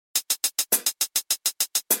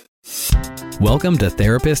Welcome to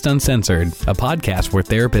Therapist Uncensored, a podcast where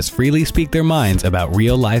therapists freely speak their minds about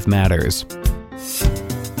real-life matters.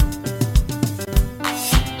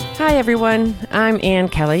 Hi, everyone. I'm Ann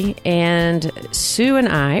Kelly, and Sue and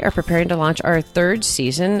I are preparing to launch our third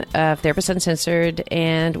season of Therapist Uncensored,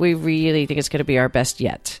 and we really think it's going to be our best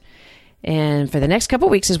yet. And for the next couple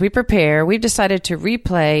weeks as we prepare, we've decided to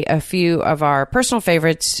replay a few of our personal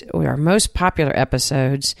favorites, our most popular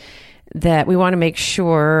episodes, that we want to make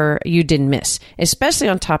sure you didn't miss, especially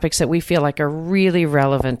on topics that we feel like are really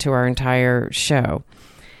relevant to our entire show.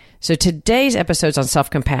 So today's episode's on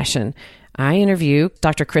self-compassion. I interview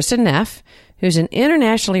Dr. Kristin Neff, who's an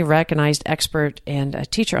internationally recognized expert and a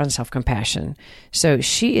teacher on self-compassion. So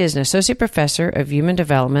she is an associate professor of human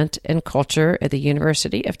development and culture at the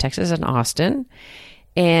University of Texas in Austin.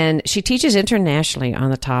 And she teaches internationally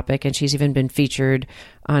on the topic, and she's even been featured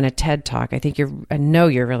on a TED Talk. I know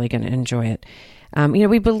you're really going to enjoy it.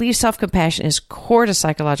 We believe self-compassion is core to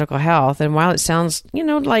psychological health. And while it sounds,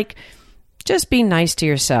 like just be nice to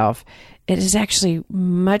yourself, it is actually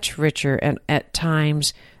much richer and at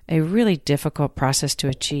times a really difficult process to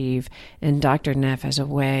achieve. And Dr. Neff has a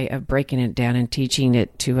way of breaking it down and teaching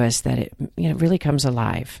it to us that it really comes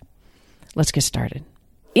alive. Let's get started.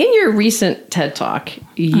 In your recent TED Talk,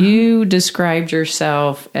 you described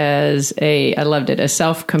yourself as I loved it, a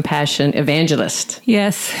self-compassion evangelist.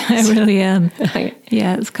 Yes, I really am.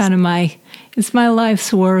 Yeah, it's kind of it's my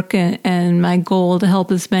life's work and my goal to help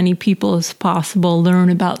as many people as possible learn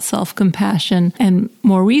about self-compassion and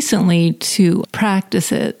more recently to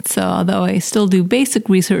practice it. So although I still do basic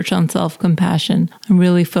research on self-compassion, I'm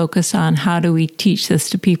really focused on how do we teach this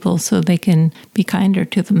to people so they can be kinder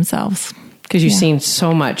to themselves. Because you've seen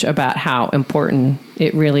so much about how important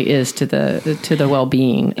it really is to the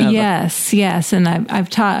well-being. Yes, and I've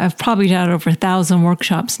probably taught over 1,000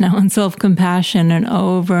 workshops now on self-compassion, and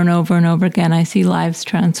over and over and over again, I see lives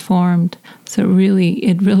transformed. So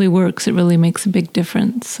it really works. It really makes a big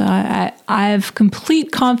difference. So I have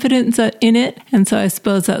complete confidence in it, and so I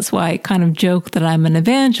suppose that's why I kind of joke that I'm an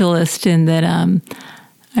evangelist in that.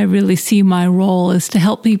 I really see my role is to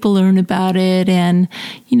help people learn about it and,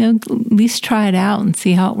 at least try it out and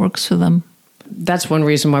see how it works for them. That's one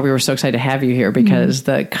reason why we were so excited to have you here, because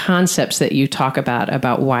the concepts that you talk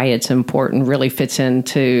about why it's important really fits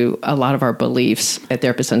into a lot of our beliefs at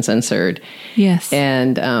Therapist Uncensored. Yes.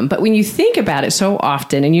 And but when you think about it so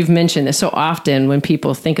often, and you've mentioned this so often, when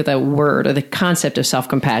people think of the word or the concept of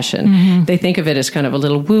self-compassion, they think of it as kind of a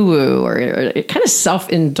little woo-woo or kind of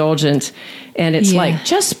self-indulgent. And it's like,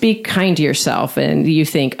 just be kind to yourself. And you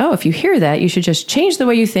think, if you hear that, you should just change the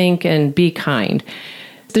way you think and be kind.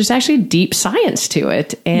 There's actually deep science to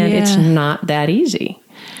it, and it's not that easy.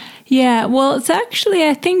 Yeah, well, it's actually,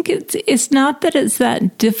 I think it's not that it's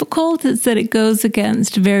that difficult, it's that it goes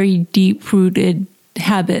against very deep-rooted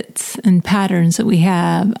habits and patterns that we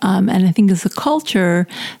have. And I think as a culture,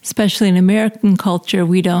 especially in American culture,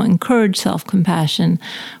 we don't encourage self-compassion.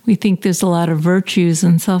 We think there's a lot of virtues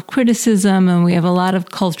in self-criticism, and we have a lot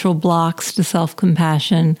of cultural blocks to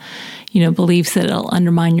self-compassion. Beliefs that it'll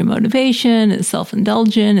undermine your motivation, it's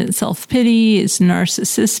self-indulgent, it's self-pity, it's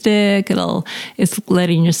narcissistic, it's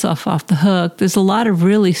letting yourself off the hook. There's a lot of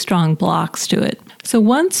really strong blocks to it. So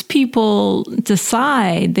once people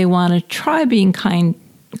decide they want to try being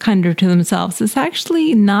kinder to themselves, it's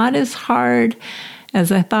actually not as hard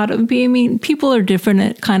as I thought it would be. I mean, people are different.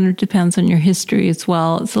 It kind of depends on your history as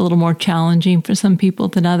well. It's a little more challenging for some people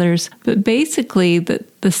than others. But basically,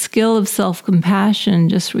 the skill of self-compassion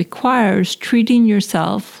just requires treating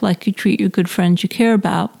yourself like you treat your good friends you care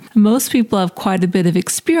about. Most people have quite a bit of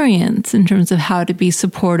experience in terms of how to be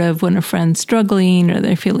supportive when a friend's struggling or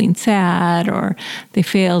they're feeling sad or they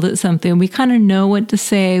failed at something. We kind of know what to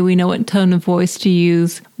say. We know what tone of voice to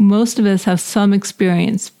use. Most of us have some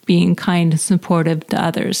experience being kind and supportive to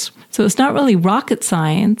others. So it's not really rocket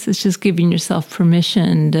science. It's just giving yourself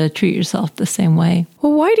permission to treat yourself the same way.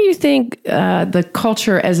 Well, why do you think the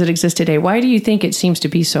culture as it exists today, why do you think it seems to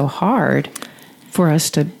be so hard for us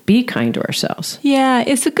to be kind to ourselves? Yeah,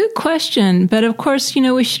 it's a good question. But of course,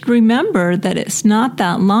 we should remember that it's not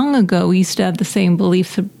that long ago we used to have the same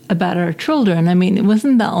beliefs about our children. I mean, it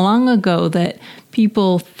wasn't that long ago that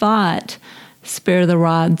people thought spare the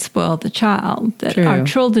rod, spoil the child, that our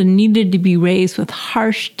children needed to be raised with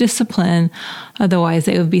harsh discipline, otherwise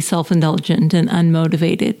they would be self-indulgent and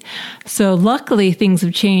unmotivated. So luckily things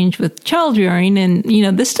have changed with child rearing, and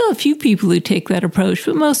there's still a few people who take that approach,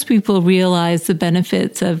 but most people realize the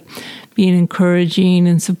benefits of being encouraging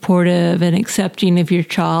and supportive and accepting of your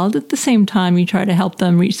child. At the same time, you try to help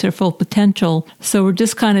them reach their full potential. So we're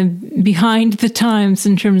just kind of behind the times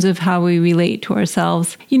in terms of how we relate to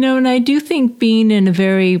ourselves. And I do think being in a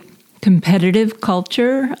very competitive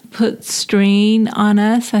culture puts strain on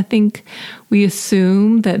us. I think we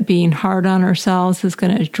assume that being hard on ourselves is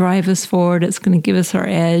going to drive us forward. It's going to give us our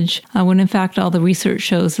edge. When in fact, all the research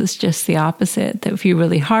shows it's just the opposite, that if you're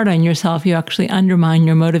really hard on yourself, you actually undermine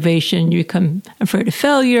your motivation. You become afraid of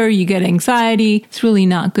failure. You get anxiety. It's really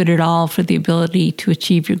not good at all for the ability to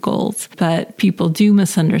achieve your goals. But people do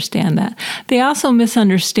misunderstand that. They also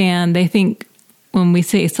misunderstand, they think, when we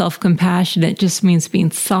say self-compassion, it just means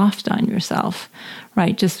being soft on yourself,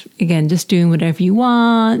 right? Just doing whatever you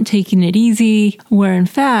want, taking it easy. Where in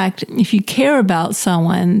fact, if you care about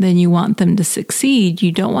someone, then you want them to succeed.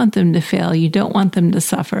 You don't want them to fail. You don't want them to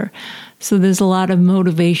suffer. So there's a lot of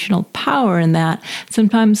motivational power in that.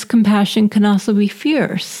 Sometimes compassion can also be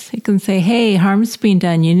fierce. It can say, hey, harm's being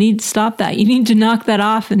done. You need to stop that. You need to knock that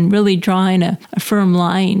off, and really drawing a firm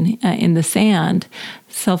line in the sand.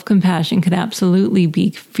 Self-compassion can absolutely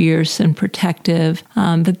be fierce and protective.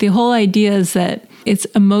 But the whole idea is that it's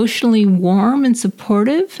emotionally warm and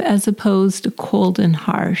supportive as opposed to cold and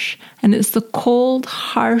harsh. And it's the cold,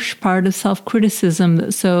 harsh part of self-criticism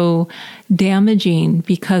that's so damaging,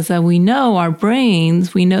 because we know our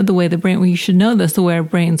brains, we know the way you should know this, the way our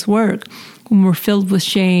brains work. When we're filled with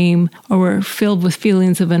shame or we're filled with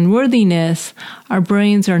feelings of unworthiness, our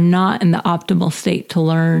brains are not in the optimal state to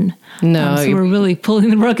learn. No. So we're really pulling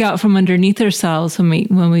the rug out from underneath ourselves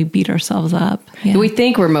when we beat ourselves up. Yeah. We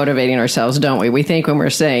think we're motivating ourselves, don't we? We think when we're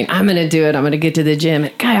saying, I'm going to do it, I'm going to get to the gym.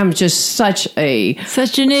 God, I'm just such an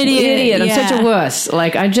idiot. Yeah. I'm such a wuss.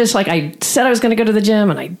 I said I was going to go to the gym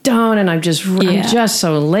and I don't, and I'm just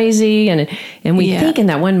so lazy. And we think in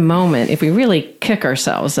that one moment, if we really kick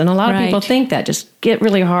ourselves, and a lot of people think that, just get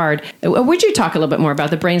really hard. Would you talk a little bit more about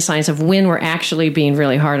the brain science of when we're actually being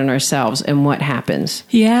really hard on ourselves and what happens?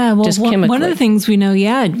 Yeah, well, one of the things we know,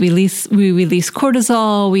 we release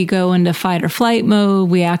cortisol, we go into fight or flight mode,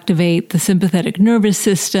 we activate the sympathetic nervous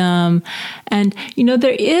system, and,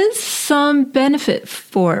 there is some benefit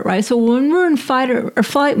for it, right? So when we're in fight or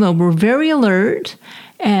flight mode, we're very alert.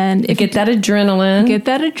 And get that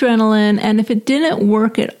adrenaline. And if it didn't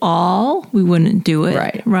work at all, we wouldn't do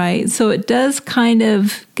it. Right. So it does kind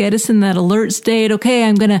of get us in that alert state. Okay,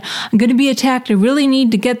 I'm gonna be attacked. I really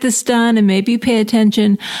need to get this done, and maybe pay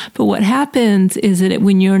attention. But what happens is that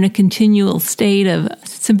when you're in a continual state of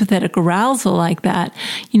sympathetic arousal like that,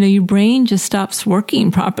 your brain just stops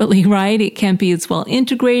working properly, right? It can't be as well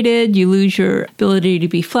integrated. You lose your ability to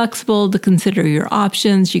be flexible, to consider your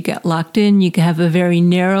options. You get locked in. You can have a very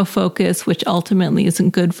narrow focus, which ultimately isn't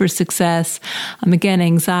good for success. Again,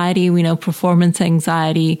 anxiety, we know performance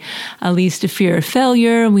anxiety leads to fear of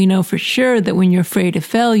failure. We know for sure that when you're afraid of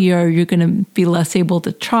failure, you're going to be less able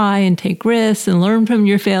to try and take risks and learn from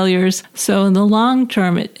your failures. So in the long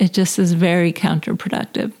term, it just is very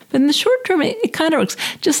counterproductive. But in the short term, it kind of works,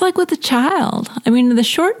 just like with a child. I mean, in the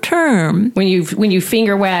short term, when you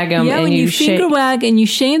finger wag them, when you finger wag and you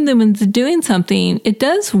shame them into doing something, it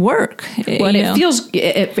does work. Well, it feels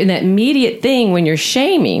in that immediate thing when you're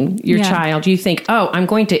shaming your child, you think, "Oh, I'm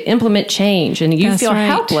going to implement change," and you feel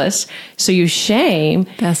helpless, so you shame.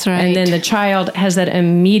 That's right. And then the child has that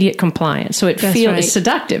immediate compliance. So it's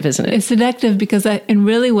seductive, isn't it? It's seductive because, and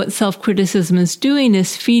really, what self-criticism is doing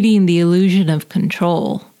is feeding the illusion of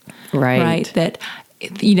control. Right. That,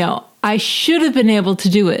 I should have been able to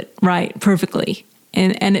do it perfectly.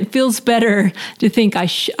 And it feels better to think I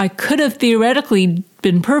could have theoretically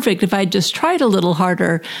been perfect if I just tried a little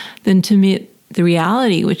harder than to meet the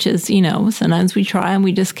reality, which is, sometimes we try and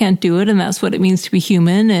we just can't do it. And that's what it means to be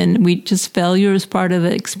human. And failure is part of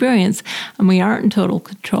the experience. And we aren't in total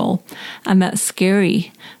control. And that's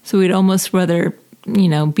scary. So we'd almost rather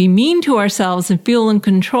be mean to ourselves and feel in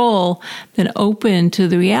control than open to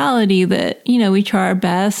the reality that, we try our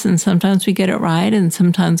best and sometimes we get it right and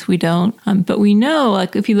sometimes we don't. But we know,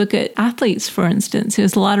 if you look at athletes, for instance,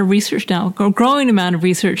 there's a lot of research now, a growing amount of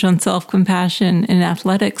research on self-compassion in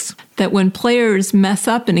athletics, that when players mess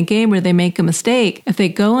up in a game where they make a mistake, if they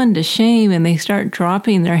go into shame and they start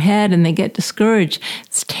dropping their head and they get discouraged,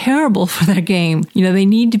 it's terrible for their game. They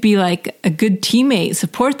need to be like a good teammate,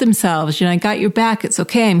 support themselves. I got your back. It's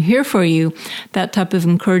okay. I'm here for you. That type of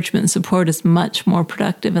encouragement and support is much more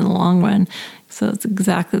productive in the long run. So it's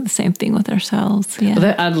exactly the same thing with ourselves. Yeah.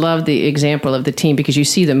 Well, I love the example of the team, because you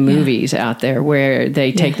see the movies out there where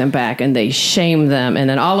they take them back and they shame them. And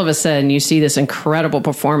then all of a sudden you see this incredible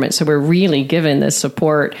performance. So we're really given this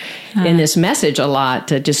support in this message a lot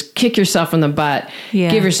to just kick yourself in the butt,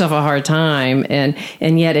 give yourself a hard time.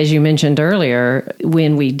 And yet, as you mentioned earlier,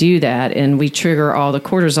 when we do that and we trigger all the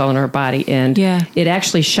cortisol in our body, and it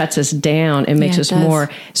actually shuts us down and makes us more.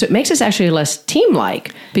 So it makes us actually less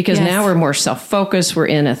team-like, because now we're more self-focused. We're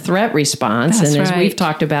in a threat response. That's and as we've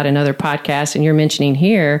talked about in other podcasts, and you're mentioning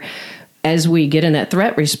here, as we get in that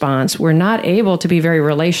threat response, we're not able to be very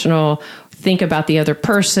relational, think about the other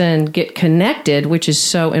person, get connected, which is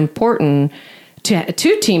so important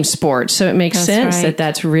to team sports. So it makes sense that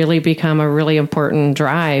that's really become a really important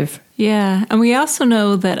drive. Yeah. And we also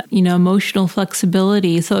know that, emotional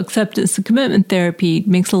flexibility, so acceptance and commitment therapy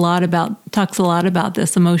talks a lot about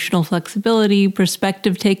this emotional flexibility,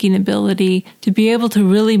 perspective taking ability. To be able to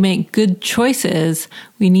really make good choices,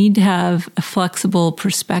 we need to have a flexible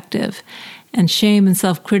perspective. And shame and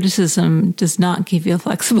self-criticism does not give you a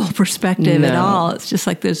flexible perspective at all. It's just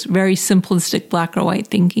like this very simplistic black or white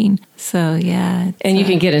thinking. So, yeah. And you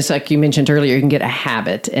can get, it's like you mentioned earlier, you can get a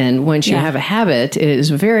habit. And once you have a habit, it is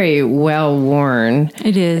very well worn.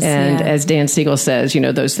 It is. And as Dan Siegel says,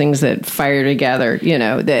 those things that fire together,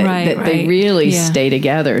 that they really stay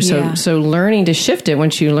together. So learning to shift it,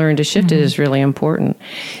 once you learn to shift it, is really important.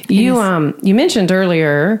 You mentioned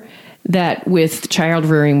earlier that with child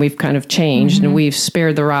rearing, we've kind of changed and we've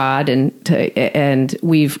spared the rod and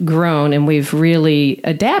we've grown and we've really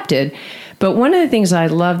adapted. But one of the things I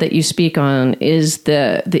love that you speak on is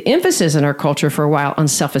the emphasis in our culture for a while on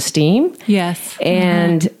self-esteem. Yes.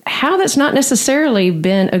 And how that's not necessarily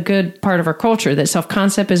been a good part of our culture, that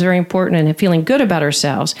self-concept is very important and feeling good about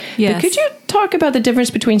ourselves. Yes. But could you talk about the difference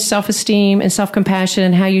between self-esteem and self-compassion,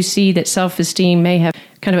 and how you see that self-esteem may have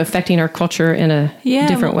kind of affecting our culture in a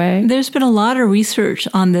different way? There's been a lot of research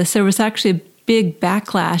on this. There was actually a big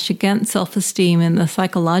backlash against self-esteem in the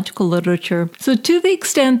psychological literature. So to the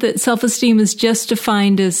extent that self-esteem is just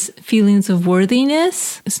defined as feelings of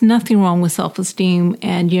worthiness, there's nothing wrong with self-esteem.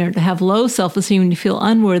 And, to have low self-esteem and to feel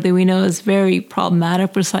unworthy, we know is very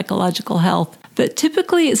problematic for psychological health. But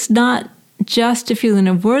typically it's not just a feeling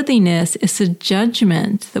of worthiness, it's a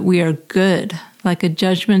judgment that we are good. Like a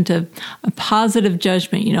judgment, a positive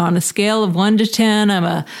judgment, on a scale of 1 to 10, I'm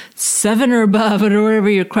a 7 or above, or whatever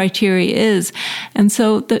your criteria is. And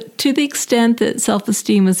so to the extent that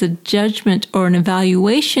self-esteem is a judgment or an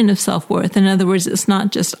evaluation of self-worth, in other words, it's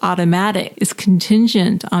not just automatic, it's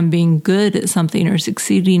contingent on being good at something or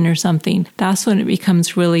succeeding or something, that's when it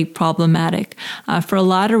becomes really problematic for a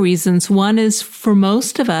lot of reasons. One is, for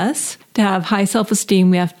most of us, to have high self-esteem,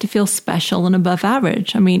 we have to feel special and above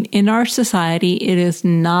average. I mean, in our society, it is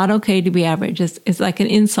not okay to be average. It's like an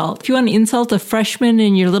insult. If you want to insult a freshman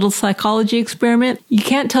in your little psychology experiment, you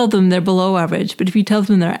can't tell them they're below average. But if you tell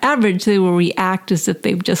them they're average, they will react as if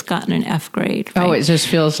they've just gotten an F grade. Right? Oh, it just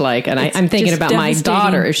feels like, and I'm thinking about my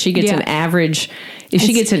daughter. If she gets an average,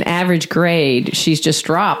 she gets an average grade, she's just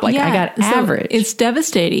dropped. Like, I got average. It's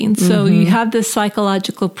devastating. So you have this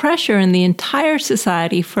psychological pressure in the entire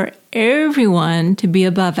society for everyone to be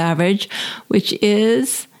above average, which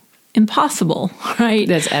is impossible, right?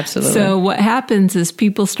 That's absolutely. So what happens is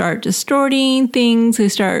people start distorting things. They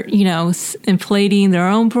start, inflating their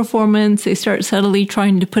own performance. They start subtly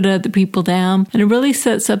trying to put other people down. And it really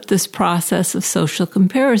sets up this process of social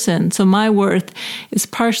comparison. So my worth is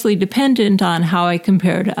partially dependent on how I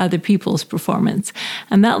compare to other people's performance.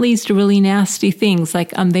 And that leads to really nasty things.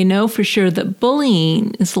 Like they know for sure that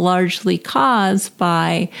bullying is largely caused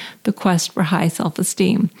by the quest for high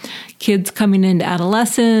self-esteem. Kids coming into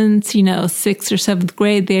adolescence, 6th or 7th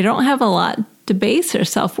grade, they don't have a lot to base their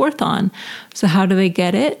self-worth on. So how do they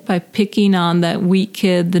get it? By picking on that weak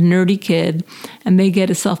kid, the nerdy kid, and they get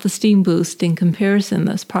a self-esteem boost in comparison.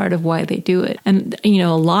 That's part of why they do it. And, a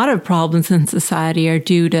lot of problems in society are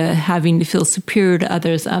due to having to feel superior to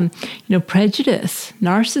others. Prejudice,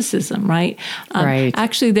 narcissism, right? Right.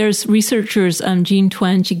 Actually, there's researchers, Jean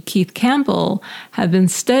Twenge and Keith Campbell, have been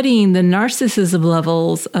studying the narcissism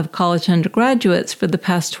levels of college undergraduates for the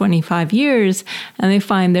past 25 years, and they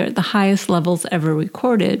find they're at the highest levels ever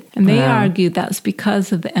recorded. And they argue that's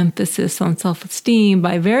because of the emphasis on self-esteem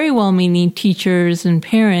by very well-meaning teachers and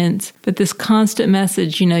parents. But this constant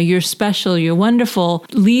message, you're special, you're wonderful,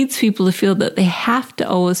 leads people to feel that they have to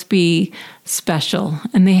always be special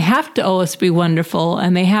and they have to always be wonderful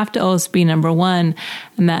and they have to always be number one.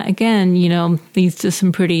 And that, again, leads to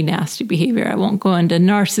some pretty nasty behavior. I won't go into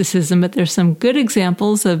narcissism, but there's some good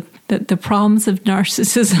examples of the problems of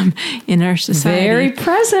narcissism in our society. Very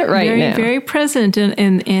present right now. Very present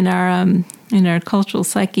in our cultural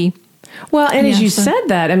psyche. Well, and as you said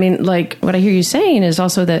that, I mean, like what I hear you saying is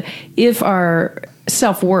also that if our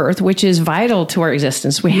self-worth, which is vital to our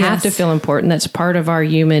existence, we have to feel important. That's part of our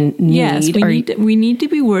human need. Yes, we need to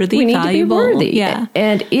be worthy, we need valuable. to be worthy. Yeah.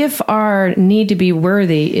 And if our need to be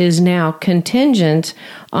worthy is now contingent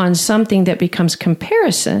on something that becomes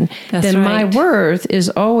comparison, then my worth is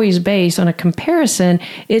always based on a comparison.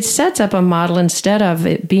 It sets up a model instead of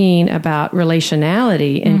it being about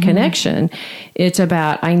relationality and connection. It's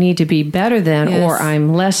about I need to be better than or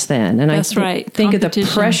I'm less than. And I think of the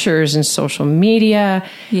pressures in social media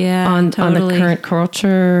on the current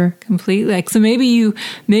culture. Completely. Like, so maybe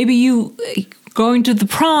you going to the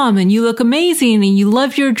prom and you look amazing and you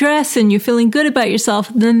love your dress and you're feeling good about yourself.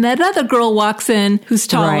 And then that other girl walks in who's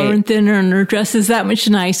taller and thinner and her dress is that much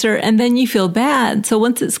nicer. And then you feel bad. So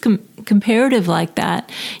once it's comparative like that,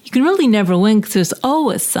 you can really never win because there's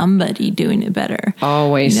always somebody doing it better.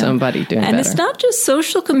 Always somebody doing it better. And it's not just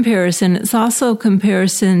social comparison. It's also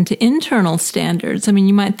comparison to internal standards. I mean,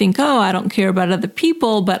 you might think, oh, I don't care about other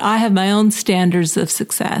people, but I have my own standards of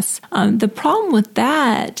success. The problem with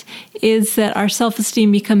that is that our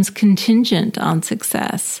self-esteem becomes contingent on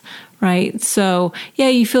success, right? So,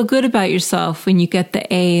 you feel good about yourself when you get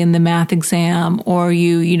the A in the math exam, or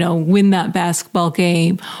you win that basketball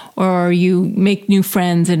game, or you make new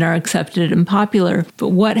friends and are accepted and popular. But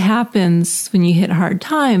what happens when you hit hard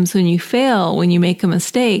times, when you fail, when you make a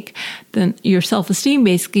mistake? Then your self-esteem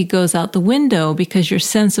basically goes out the window because your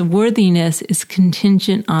sense of worthiness is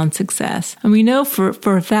contingent on success. And we know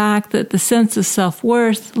for a fact that the sense of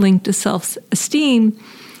self-worth linked to self-esteem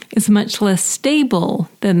is much less stable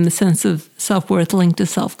than the sense of self-worth linked to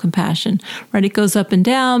self-compassion, right? It goes up and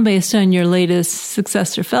down based on your latest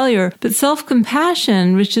success or failure. But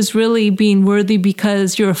self-compassion, which is really being worthy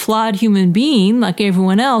because you're a flawed human being like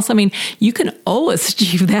everyone else, I mean, you can always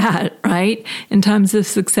achieve that, right? In times of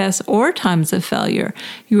success or times of failure.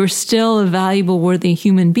 You are still a valuable, worthy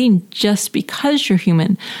human being just because you're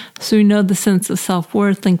human. So we know the sense of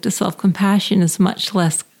self-worth linked to self-compassion is much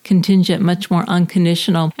less contingent, much more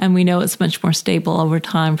unconditional, and we know it's much more stable over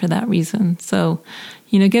time for that reason. So,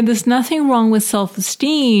 again, there's nothing wrong with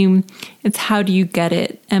self-esteem. It's how do you get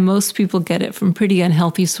it? And most people get it from pretty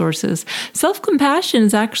unhealthy sources. Self-compassion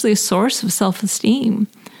is actually a source of self-esteem.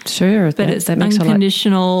 Sure, but it's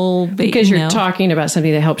unconditional because you're talking about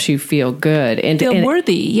something that helps you feel good and feel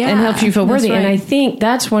worthy, and helps you feel worthy. Right. And I think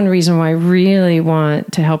that's one reason why I really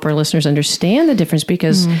want to help our listeners understand the difference.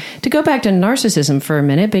 Because to go back to narcissism for a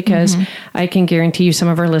minute, because I can guarantee you, some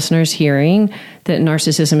of our listeners hearing that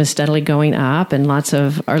narcissism is steadily going up, and lots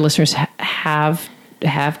of our listeners have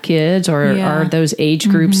kids or are those age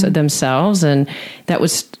groups themselves, and that would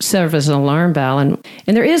serve as an alarm bell. And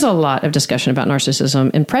there is a lot of discussion about narcissism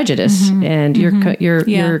and prejudice, and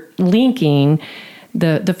you're linking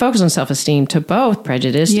the focus on self-esteem to both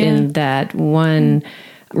prejudice in that one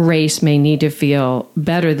race may need to feel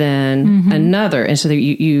better than another. And so that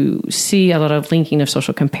you see a lot of linking of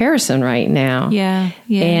social comparison right now.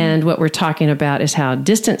 And what we're talking about is how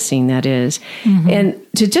distancing that is. And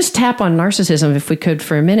to just tap on narcissism, if we could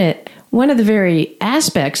for a minute, one of the very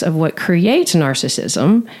aspects of what creates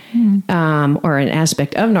narcissism, or an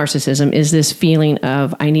aspect of narcissism, is this feeling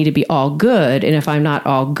of I need to be all good, and if I'm not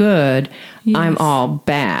all good, I'm all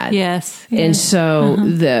bad. And so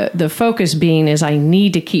the focus being is I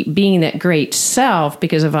need to keep being that great self,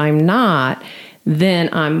 because if I'm not, then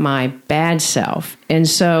I'm my bad self. And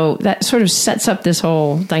so that sort of sets up this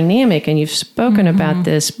whole dynamic, and you've spoken about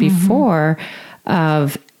this before,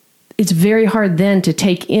 of it's very hard then to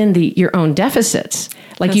take in your own deficits.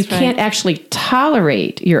 Like you can't actually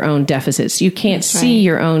tolerate your own deficits. You can't see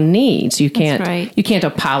your own needs. You can't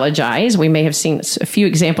apologize. We may have seen a few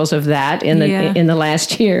examples of that in the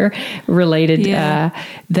last year related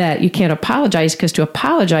that you can't apologize, because to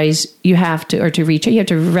apologize you have to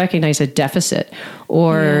recognize a deficit,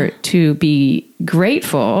 or to be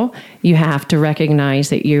grateful you have to recognize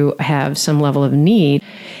that you have some level of need.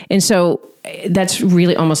 And so that's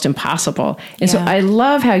really almost impossible. And so I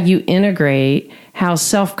love how you integrate how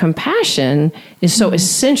self-compassion is so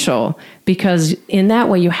essential, because in that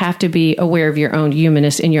way you have to be aware of your own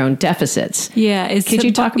humanness and your own deficits. Could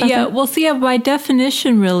you talk about that? Well, by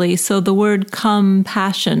definition, really. So the word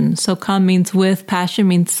compassion. So come means with, passion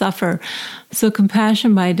means suffer. So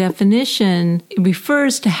compassion by definition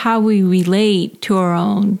refers to how we relate to our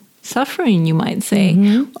own suffering, you might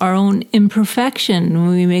say, our own imperfection,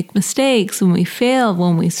 when we make mistakes, when we fail,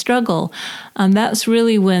 when we struggle. That's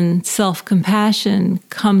really when self-compassion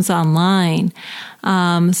comes online.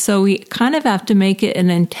 So we kind of have to make it an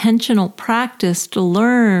intentional practice to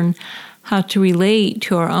learn how to relate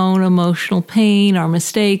to our own emotional pain, our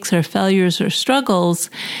mistakes, our failures, or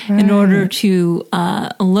struggles in order to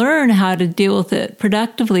learn how to deal with it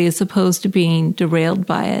productively as opposed to being derailed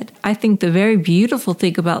by it. I think the very beautiful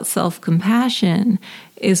thing about self-compassion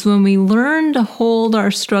is when we learn to hold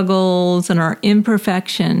our struggles and our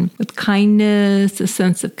imperfection with kindness, a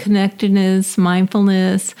sense of connectedness,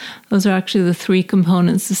 mindfulness. Those are actually the three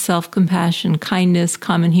components of self-compassion: kindness,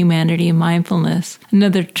 common humanity, and mindfulness.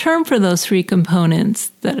 Another term for those three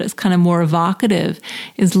components that is kind of more evocative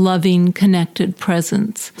is loving, connected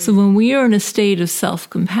presence. So when we are in a state of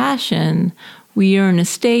self-compassion, we are in a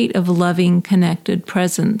state of loving, connected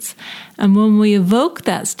presence. And when we evoke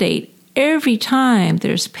that state, every time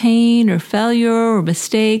there's pain or failure or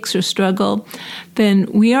mistakes or struggle, then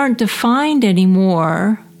we aren't defined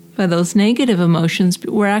anymore by those negative emotions. But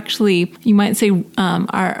we're actually, you might say,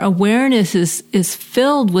 our awareness is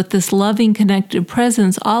filled with this loving, connected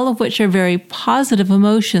presence, all of which are very positive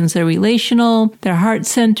emotions. They're relational, they're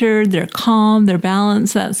heart-centered, they're calm, they're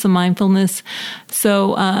balanced. That's the mindfulness.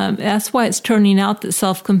 So that's why it's turning out that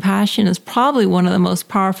self-compassion is probably one of the most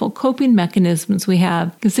powerful coping mechanisms we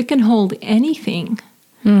have, because it can hold anything.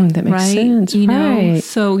 That makes sense. You know,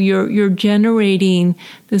 so you're generating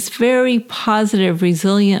this very positive,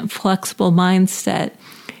 resilient, flexible mindset.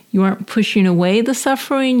 You aren't pushing away the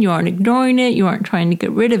suffering. You aren't ignoring it. You aren't trying to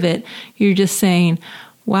get rid of it. You're just saying,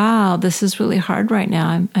 wow, this is really hard right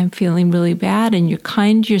now. I'm feeling really bad. And you're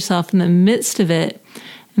kind to yourself in the midst of it.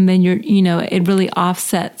 And then it really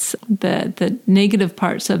offsets the negative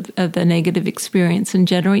parts of the negative experience and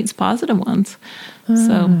generates positive ones.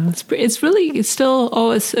 So it still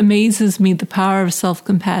always amazes me, the power of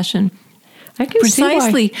self-compassion. I can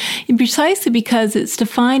precisely because it's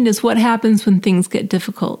defined as what happens when things get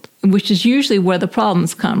difficult, which is usually where the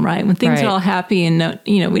problems come, right? When things are all happy and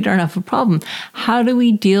we don't have a problem. How do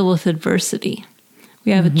we deal with adversity?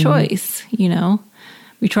 We have a choice,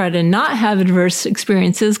 We try to not have adverse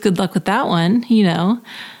experiences. Good luck with that one,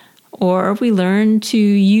 Or we learn to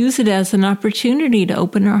use it as an opportunity to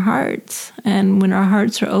open our hearts. And when our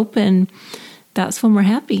hearts are open, that's when we're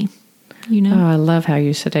happy, Oh, I love how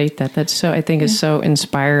you sedate that. That's so, I think, is so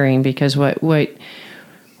inspiring, because what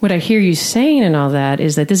I hear you saying and all that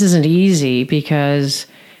is that this isn't easy, because,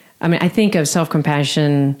 I think of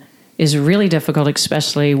self-compassion is really difficult,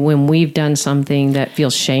 especially when we've done something that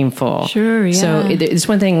feels shameful. Sure, yeah. So it's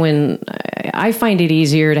one thing when I find it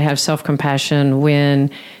easier to have self-compassion when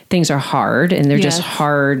things are hard and they're just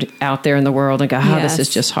hard out there in the world and go, this is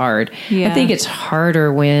just hard. Yeah. I think it's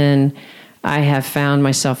harder when I have found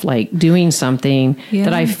myself doing something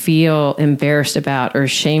that I feel embarrassed about or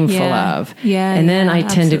shameful of. Yeah. And then I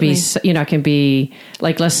tend to be, I can be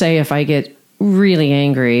let's say if I get really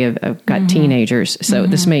angry. I've got teenagers, so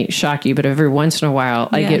this may shock you, but every once in a while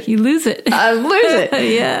you lose it. I lose it.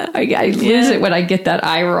 I lose it when I get that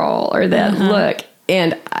eye roll or that look.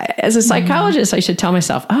 And as a psychologist, I should tell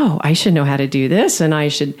myself, I should know how to do this, and I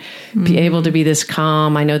should be able to be this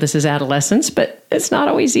calm. I know this is adolescence, but it's not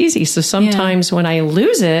always easy. So sometimes when I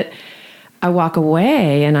lose it, I walk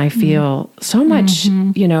away and I feel so much,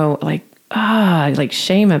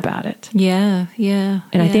 shame about it. Yeah.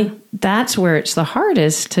 And I think that's where it's the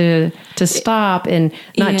hardest to stop and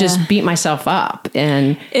not just beat myself up.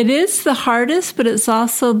 And it is the hardest, but it's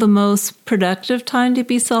also the most productive time to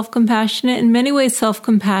be self-compassionate. In many ways,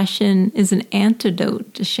 self-compassion is an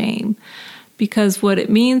antidote to shame, because what it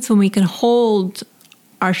means when we can hold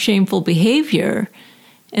our shameful behavior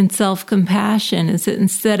and self-compassion is that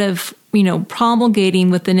instead of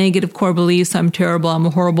promulgating with the negative core beliefs, I'm terrible, I'm a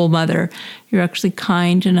horrible mother, you're actually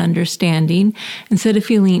kind and understanding. Instead of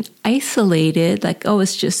feeling isolated,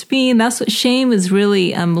 it's just me. And that's what shame is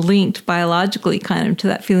really linked biologically kind of to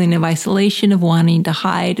that feeling of isolation, of wanting to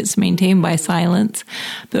hide. It's maintained by silence.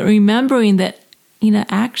 But remembering that,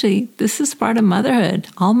 actually, this is part of motherhood.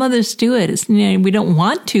 All mothers do it. It's, we don't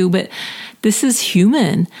want to, but this is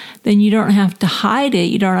human. Then you don't have to hide it.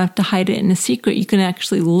 You don't have to hide it in a secret. You can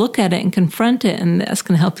actually look at it and confront it, and that's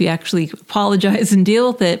going to help you actually apologize and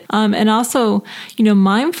deal with it. And also,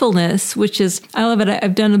 mindfulness, which is, I love it.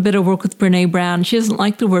 I've done a bit of work with Brene Brown. She doesn't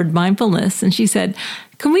like the word mindfulness, and she said,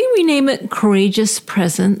 can we rename it Courageous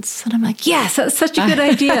Presence? And I'm like, yes, that's such a good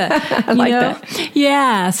idea. I like that.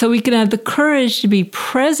 Yeah. So we can have the courage to be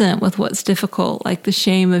present with what's difficult, like the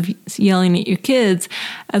shame of yelling at your kids,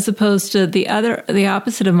 as opposed to the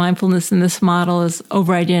opposite of mindfulness in this model is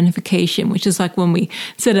over-identification, which is like when we,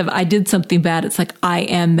 instead of I did something bad, it's like I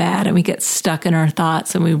am bad, and we get stuck in our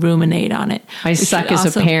thoughts and we ruminate on it. I suck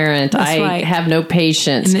as a parent. I have no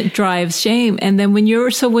patience. And it drives shame. And then when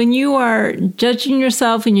you are judging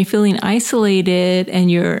yourself and you're feeling isolated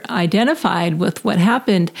and you're identified with what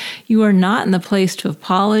happened, you are not in the place to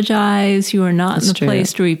apologize. You are not in the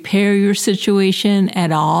place to repair your situation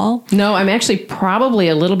at all. No, I'm actually probably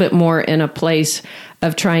a little bit more in a place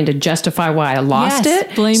of trying to justify why I lost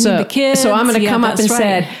it. Blaming the kids. So I'm going to come up and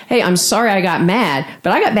said, hey, I'm sorry I got mad,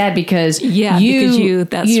 but I got mad because you. And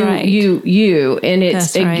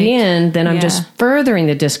it's again, then I'm just furthering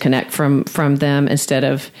the disconnect from them instead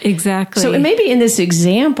of. Exactly. So maybe in this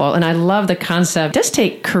example, and I love the concept, it does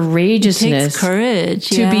take courageousness. It takes courage.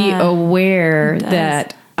 To be aware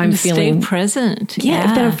that I'm feeling stay present.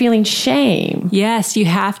 Yeah, that I'm feeling shame. Yes, you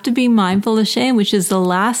have to be mindful of shame, which is the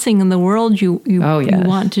last thing in the world you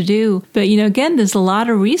want to do. But again, there's a lot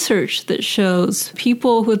of research that shows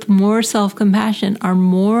people with more self-compassion are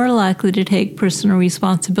more likely to take personal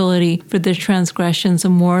responsibility for their transgressions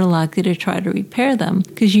and more likely to try to repair them,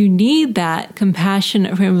 because you need that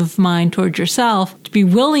compassionate frame of mind towards yourself to be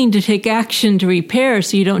willing to take action to repair,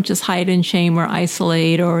 so you don't just hide in shame or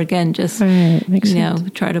isolate or again just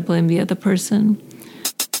try to blame the other person.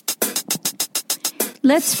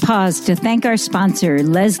 Let's pause to thank our sponsor,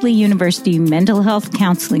 Lesley University Mental Health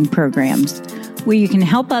Counseling Programs, where you can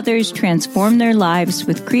help others transform their lives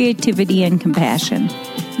with creativity and compassion.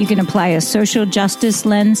 You can apply a social justice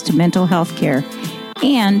lens to mental health care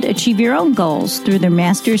and achieve your own goals through their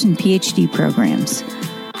master's and PhD programs.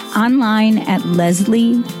 Online at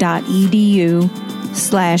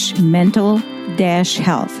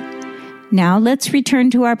leslie.edu/mental-health. Now let's return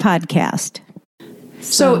to our podcast.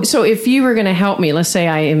 So if you were going to help me, let's say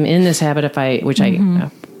I am in this habit,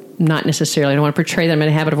 not necessarily, I don't want to portray that I'm in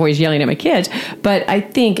a habit of always yelling at my kids, but I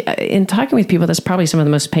think in talking with people, that's probably some of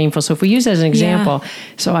the most painful. So if we use that as an example,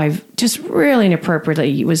 so I've just really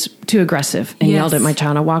inappropriately was too aggressive and yelled at my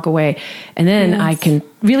child, I walk away. And then I can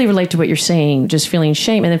really relate to what you're saying, just feeling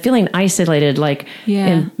shame and then feeling isolated,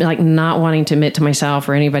 and like not wanting to admit to myself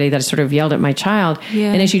or anybody that I sort of yelled at my child.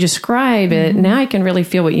 Yeah. And as you describe it, now I can really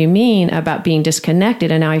feel what you mean about being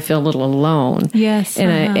disconnected, and now I feel a little alone. Yes.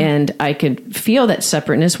 And I could feel that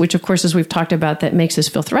separateness, which of course, as we've talked about, that makes us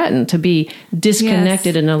feel threatened. To be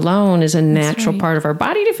disconnected and alone is a natural part of our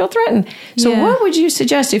body to feel threatened. So what would you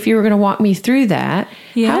suggest if you were going to walk me through that?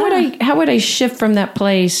 Yeah. How would I shift from that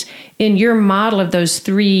place in your model of those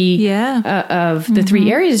three the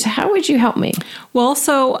three areas? How would you help me? Well,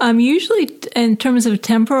 so usually in terms of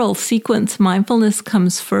temporal sequence, mindfulness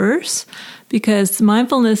comes first, because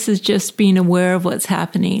mindfulness is just being aware of what's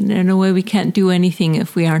happening. In a way, we can't do anything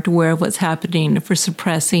if we aren't aware of what's happening, if we're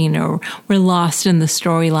suppressing or we're lost in the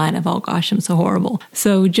storyline of, oh gosh, I'm so horrible.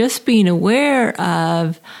 So just being aware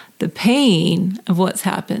of the pain of what's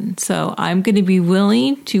happened. So I'm going to be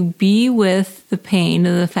willing to be with the pain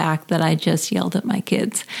of the fact that I just yelled at my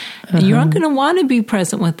kids. And you're not going to want to be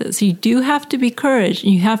present with it. So you do have to be courage,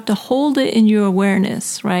 and you have to hold it in your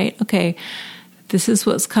awareness, right? Okay, this is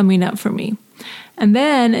what's coming up for me. And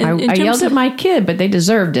then I yelled at my kid, but they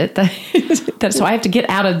deserved it. So I have to get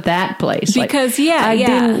out of that place. Because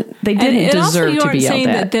they didn't deserve to be yelled saying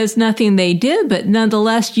at. That there's nothing they did, but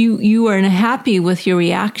nonetheless, you are happy with your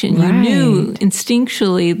reaction. Right. You knew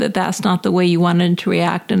instinctually that that's not the way you wanted to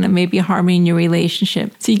react, and it may be harming your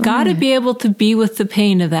relationship. So you got to be able to be with the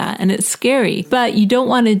pain of that, and it's scary. But you don't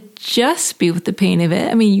want to just be with the pain of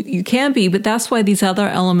it. I mean, you can be, but that's why these other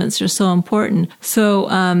elements are so important. So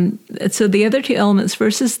the other two elements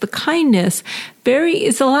versus the kindness,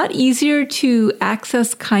 it's a lot easier to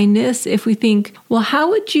access kindness if we think, well, how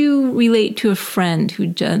would you relate to a friend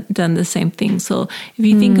who'd done the same thing? So if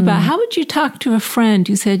you think about how would you talk to a friend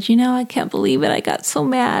who said, I can't believe it, I got so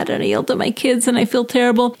mad and I yelled at my kids and I feel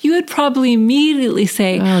terrible, you would probably immediately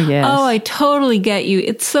say, oh, I totally get you.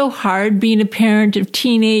 It's so hard being a parent of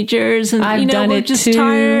teenagers, and we're just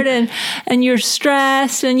tired and you're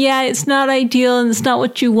stressed, and it's not ideal and it's not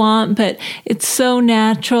what you want, but it's so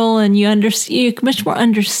natural, and you're much more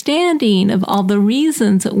understanding of all the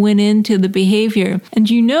reasons that went into the behavior. And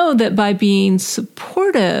you know that by being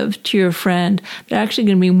supportive to your friend, they're actually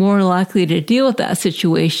going to be more likely to deal with that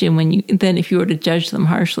situation than if you were to judge them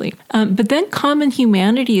harshly. But then common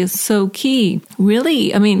humanity is so key.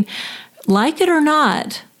 Really, I mean, like it or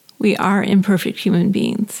not, we are imperfect human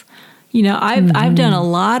beings. I've done a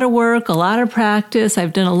lot of work, a lot of practice.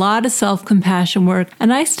 I've done a lot of self-compassion work,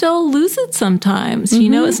 and I still lose it sometimes.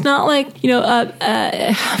 It's not like,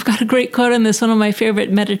 I've got a great quote on this. One of my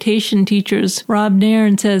favorite meditation teachers, Rob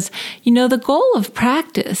Nairn, says, the goal of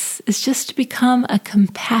practice is just to become a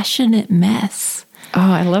compassionate mess. Oh,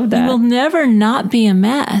 I love that. You will never not be a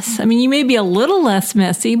mess. I mean, you may be a little less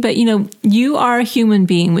messy, but, you are a human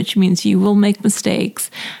being, which means you will make mistakes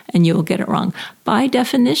and you will get it wrong. By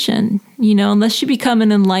definition, unless you become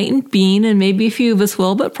an enlightened being, and maybe a few of us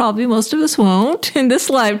will, but probably most of us won't in this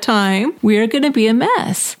lifetime, we're going to be a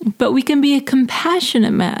mess. But we can be a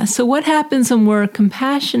compassionate mess. So what happens when we're a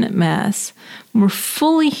compassionate mess? We're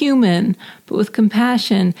fully human, but with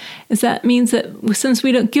compassion, is that means that since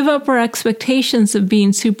we don't give up our expectations of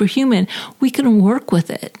being superhuman, we can work with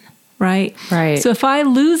it, right? Right. So if I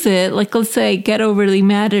lose it, like let's say I get overly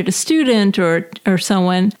mad at a student or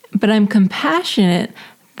someone, but I'm compassionate,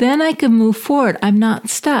 then I can move forward. I'm not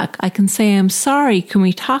stuck. I can say, I'm sorry. Can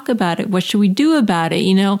we talk about it? What should we do about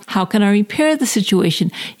it? How can I repair the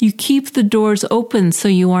situation? You keep the doors open so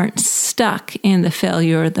you aren't stuck in the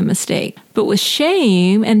failure or the mistake. But with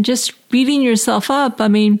shame and just beating yourself up,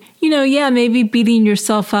 maybe beating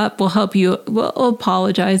yourself up will help you. Well,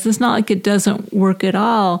 apologize. It's not like it doesn't work at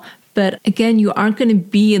all. But again, you aren't going to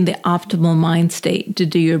be in the optimal mind state to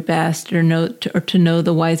do your best or to know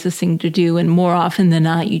the wisest thing to do. And more often than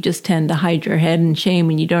not, you just tend to hide your head in shame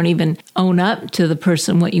and you don't even own up to the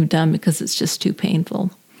person what you've done because it's just too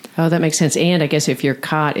painful. Oh, that makes sense. And I guess if you're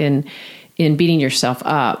caught in beating yourself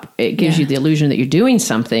up, it gives you the illusion that you're doing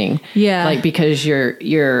something. Yeah. Like because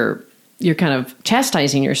you're kind of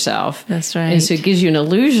chastising yourself. That's right. And so it gives you an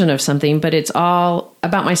illusion of something, but it's all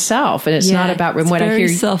about myself. And it's not about what I hear. It's very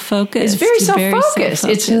self-focused. It's very self-focused.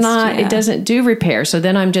 It's not, it doesn't do repair. So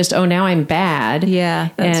then I'm just, now I'm bad. Yeah,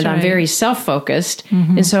 that's and right. I'm very self-focused.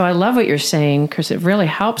 Mm-hmm. And so I love what you're saying, Chris. It really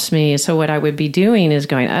helps me. So what I would be doing is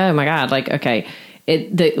going, oh my God, like, okay.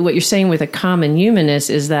 What you're saying with a common humanness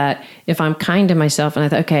is that if I'm kind to myself and I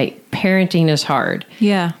thought, okay, parenting is hard.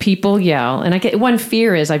 Yeah. People yell. And I get one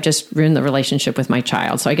fear is I've just ruined the relationship with my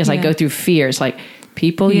child. So I guess I go through fears like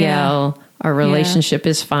people yell. Our relationship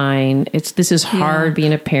is fine. This is hard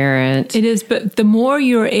being a parent. It is. But the more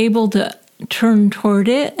you're able to turn toward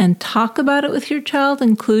it and talk about it with your child,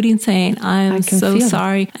 including saying, I'm so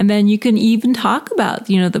sorry. And then you can even talk about,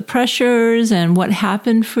 the pressures and what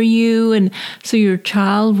happened for you. And so your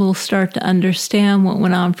child will start to understand what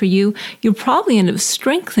went on for you. You'll probably end up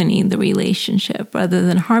strengthening the relationship rather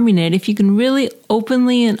than harming it if you can really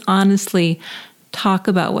openly and honestly talk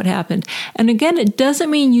about what happened. And again, it doesn't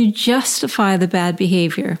mean you justify the bad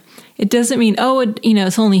behavior. It doesn't mean,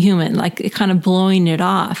 it's only human, like kind of blowing it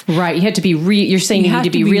off. Right. You have to be, you're saying you need to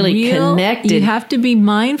be really connected. You have to be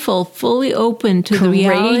mindful, fully open to the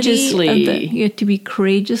reality. You have to be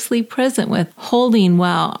courageously present with holding,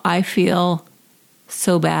 wow, I feel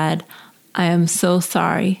so bad. I am so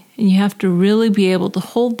sorry. And you have to really be able to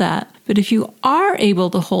hold that. But if you are able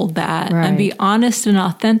to hold that and be honest and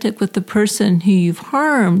authentic with the person who you've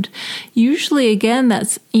harmed, usually, again,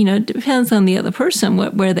 that's, it depends on the other person,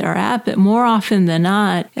 where they're at. But more often than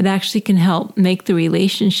not, it actually can help make the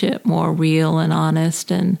relationship more real and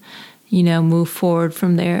honest and, move forward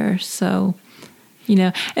from there. So,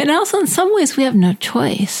 and also in some ways we have no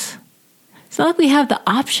choice. It's not like we have the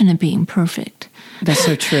option of being perfect. That's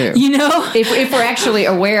so true. If we're actually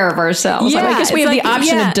aware of ourselves, I guess we have the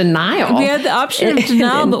option of denial. We have the option of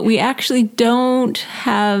denial, but we actually don't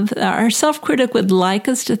have. Our self-critic would like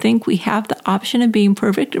us to think we have the option of being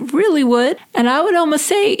perfect. It really would. And I would almost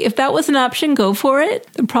say, if that was an option, go for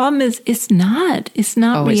it. The problem is, it's not. It's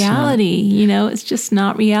not reality. It's just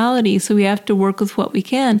not reality. So we have to work with what we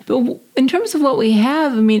can. But in terms of what we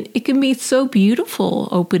have, it can be so beautiful,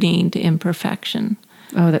 opening to imperfection.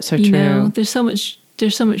 Oh, that's so true. There's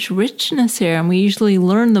so much richness here, and we usually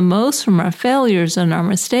learn the most from our failures and our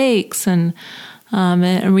mistakes, and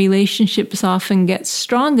relationships often get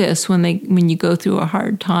strongest when you go through a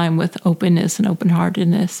hard time with openness and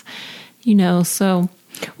open-heartedness. So.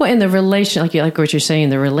 Well, and the relation, like what you're saying,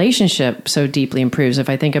 the relationship so deeply improves. If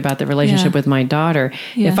I think about the relationship with my daughter,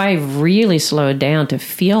 if I really slowed down to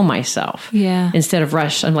feel myself instead of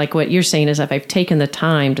rush, and like what you're saying is if I've taken the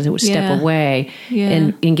time to step away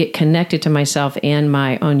and get connected to myself and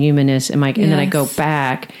my own humanness and then I go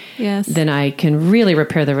back, then I can really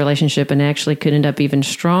repair the relationship and actually could end up even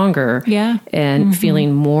stronger and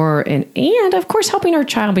feeling more and of course helping our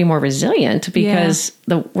child be more resilient because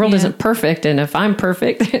the world isn't perfect. And if I'm perfect,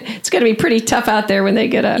 perfect. It's going to be pretty tough out there when they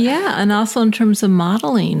get up. Yeah, and also in terms of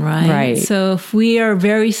modeling, right? Right. So if we are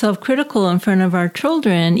very self-critical in front of our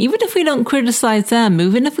children, even if we don't criticize them,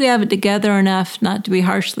 even if we have it together enough not to be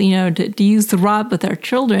harshly, to use the rod with our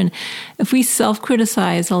children, if we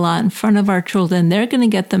self-criticize a lot in front of our children, they're going to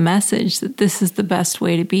get the message that this is the best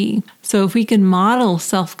way to be. So if we can model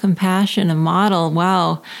self-compassion and model,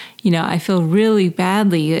 wow, I feel really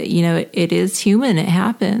badly. It is human. It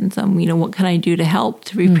happens. What can I do to help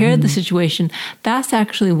to repair the situation? That's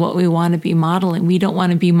actually what we want to be modeling. We don't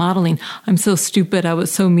want to be modeling, I'm so stupid. I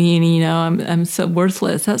was so mean. I'm so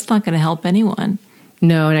worthless. That's not going to help anyone.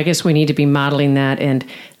 No, and I guess we need to be modeling that. And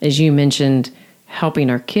as you mentioned, helping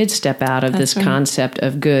our kids step out of this concept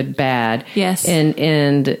of good, bad. Yes.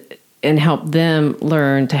 And help them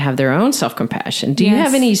learn to have their own self-compassion. Do you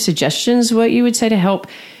have any suggestions what you would say to help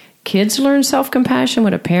kids learn self-compassion,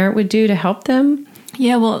 what a parent would do to help them?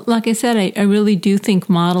 Yeah, well, like I said, I really do think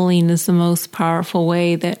modeling is the most powerful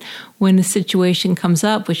way that when a situation comes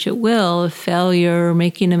up, which it will, a failure or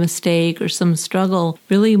making a mistake or some struggle,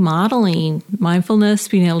 really modeling mindfulness,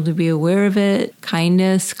 being able to be aware of it,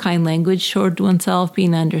 kindness, kind language toward oneself,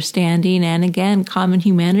 being understanding, and again, common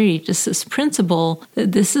humanity, just this principle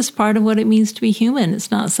that this is part of what it means to be human. It's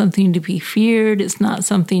not something to be feared. It's not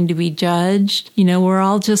something to be judged. We're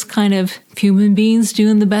all just kind of human beings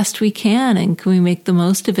doing the best we can, and can we make the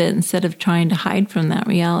most of it instead of trying to hide from that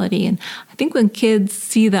reality? And I think when kids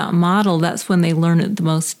see that model, that's when they learn it the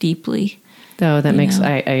most deeply. Oh, that makes,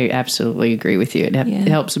 I absolutely agree with you. It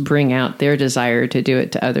helps bring out their desire to do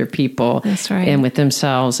it to other people. That's right. And with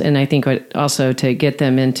themselves. And I think also to get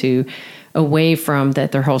them away from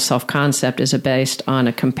that their whole self-concept is based on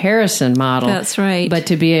a comparison model. That's right. But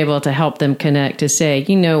to be able to help them connect to say,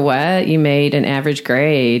 you know what, you made an average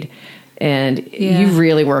grade and you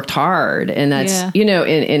really worked hard. And that's, and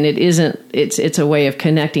it isn't, it's a way of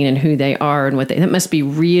connecting in who they are and that must be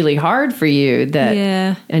really hard for you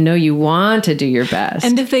that I know you want to do your best.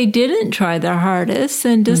 And if they didn't try their hardest,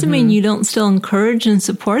 then doesn't mean you don't still encourage and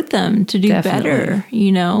support them to do better,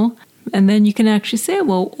 And then you can actually say,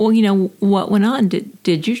 well, what went on?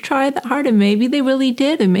 Did you try that hard? And maybe they really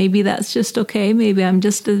did. And maybe that's just okay. Maybe I'm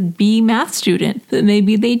just a B math student, but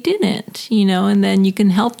maybe they didn't, and then you can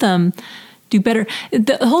help them do better.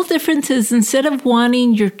 The whole difference is instead of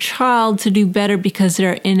wanting your child to do better because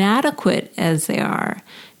they're inadequate as they are,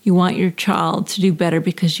 you want your child to do better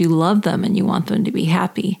because you love them and you want them to be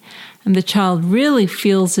happy. And the child really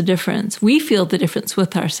feels the difference. We feel the difference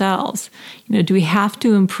with ourselves. Do we have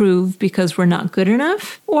to improve because we're not good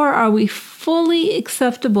enough? Or are we fully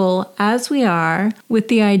acceptable as we are with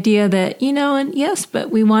the idea that, and yes, but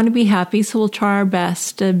we want to be happy, so we'll try our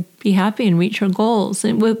best to be happy and reach our goals.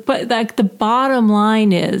 But the bottom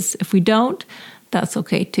line is, if we don't, that's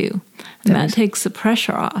okay too. And that takes the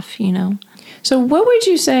pressure off, So what would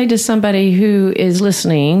you say to somebody who is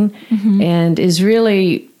listening and is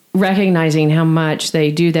really recognizing how much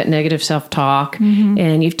they do that negative self-talk,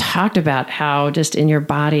 and you've talked about how just in your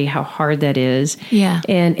body, how hard that is. Yeah.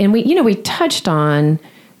 And we touched on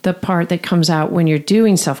the part that comes out when you're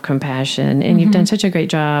doing self-compassion, and you've done such a great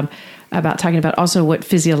job about talking about also what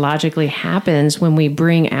physiologically happens when we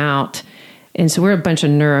bring out. And so we're a bunch of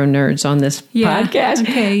neuro nerds on this podcast.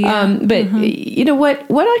 Okay, yeah. But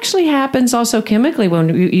what actually happens also chemically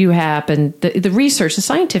when you happen, the research, the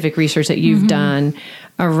scientific research that you've done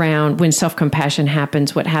around when self-compassion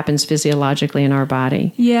happens, what happens physiologically in our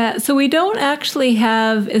body? Yeah, so we don't actually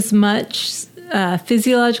have as much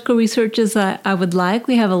physiological research as I would like.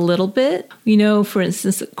 We have a little bit. For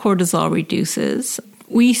instance, that cortisol reduces.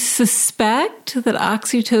 We suspect that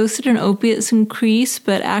oxytocin and opiates increase,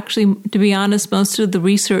 but actually, to be honest, most of the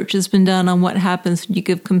research has been done on what happens when you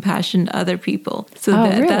give compassion to other people. So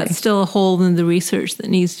that's still a hole in the research that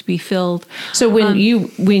needs to be filled. So when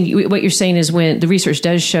what you're saying is when the research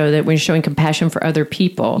does show that when you're showing compassion for other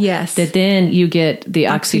people, that then you get the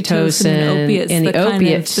oxytocin and the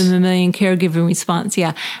opiates. Kind of the mammalian caregiving response,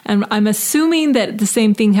 And I'm assuming that the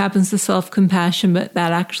same thing happens to self-compassion, but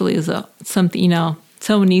that actually is something,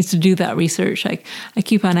 someone needs to do that research. I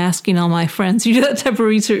keep on asking all my friends who do that type of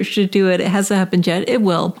research to do it. It hasn't happened yet. It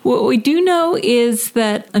will. What we do know is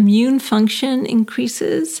that immune function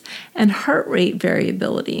increases and heart rate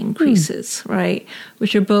variability increases, right?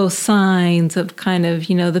 Which are both signs of kind of,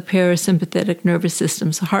 the parasympathetic nervous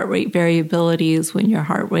system. So heart rate variability is when your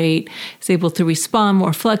heart rate is able to respond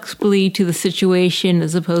more flexibly to the situation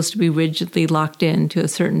as opposed to be rigidly locked into a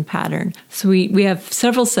certain pattern. So we have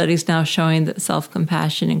several studies now showing that self-compassion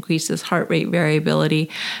self-compassion increases heart rate variability.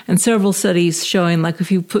 And several studies showing, like,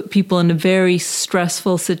 if you put people in a very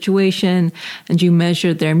stressful situation and you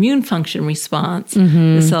measure their immune function response,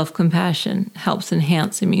 the self-compassion helps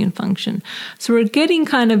enhance immune function. So we're getting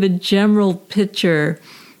kind of a general picture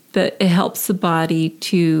that it helps the body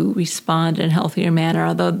to respond in a healthier manner,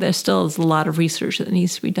 although there still is a lot of research that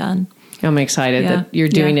needs to be done. I'm excited that you're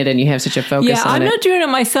doing it and you have such a focus on it. I'm not doing it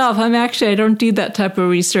myself. I don't do that type of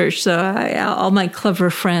research. So all my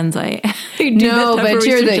clever friends, I do that type of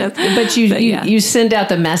research. You send out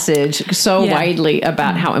the message so widely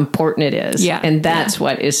about how important it is. Yeah. And that's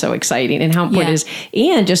what is so exciting and how important it is.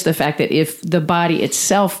 And just the fact that if the body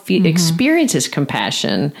itself experiences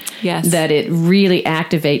compassion, that it really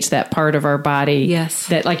activates that part of our body. Yes.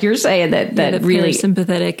 That, like you're saying, that really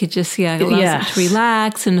parasympathetic, it just allows it to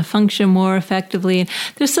relax and to function more effectively. And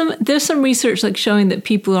there's some research like showing that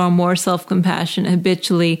people who are more self-compassionate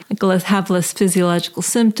habitually have less physiological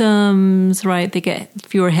symptoms, right? They get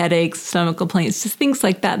fewer headaches, stomach complaints, just things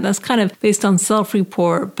like that. And that's kind of based on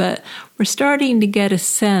self-report, but we're starting to get a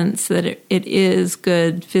sense that it is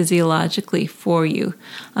good physiologically for you.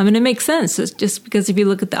 And it makes sense. It's just because if you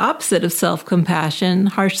look at the opposite of self-compassion,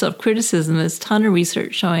 harsh self-criticism, there's a ton of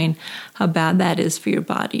research showing how bad that is for your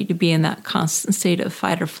body to be in that constant state of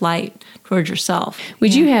fight or flight towards yourself.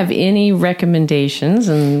 Would you have any recommendations?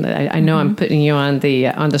 And I know I'm putting you on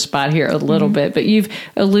the spot here a little bit, but you've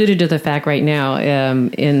alluded to the fact right now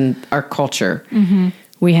in our culture.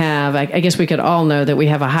 We have, I guess we could all know that we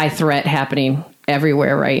have a high threat happening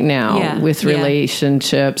everywhere right now with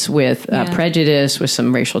relationships, with prejudice, with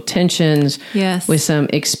some racial tensions, with some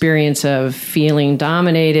experience of feeling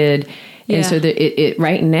dominated. And so it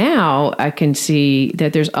right now, I can see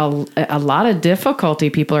that there's a lot of difficulty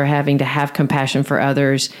people are having to have compassion for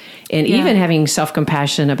others and even having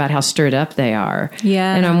self-compassion about how stirred up they are.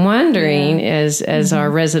 And I'm wondering, as our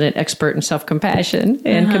resident expert in self-compassion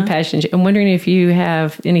and compassion, I'm wondering if you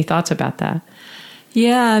have any thoughts about that.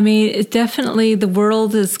 Yeah, I mean, it definitely, the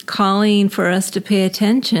world is calling for us to pay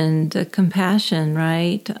attention to compassion,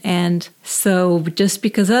 right? And so just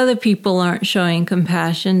because other people aren't showing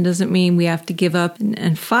compassion doesn't mean we have to give up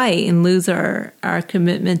and fight and lose our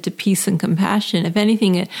commitment to peace and compassion. If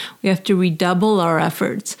anything, we have to redouble our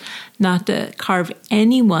efforts not to carve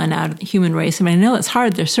anyone out of the human race. I mean, I know it's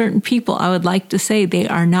hard. There's certain people I would like to say they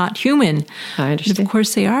are not human. I understand. But of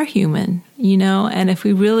course, they are human, and if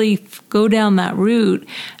we really go down that route,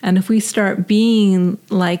 and if we start being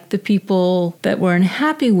like the people that we're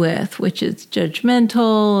unhappy with, which is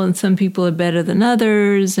judgmental, and some people are better than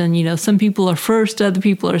others, and, some people are first, other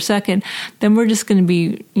people are second, then we're just going to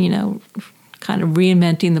be, kind of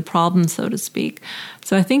reinventing the problem, so to speak.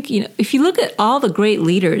 So I think, if you look at all the great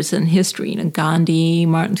leaders in history, Gandhi,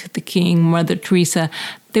 Martin Luther King, Mother Teresa,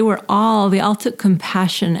 they all took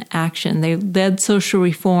compassion action. They led social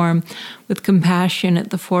reform with compassion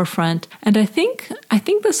at the forefront. And I think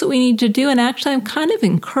that's what we need to do. And actually, I'm kind of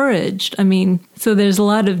encouraged. I mean, so there's a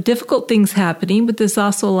lot of difficult things happening, but there's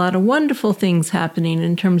also a lot of wonderful things happening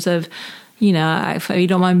in terms of, if you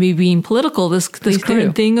don't mind me being political, this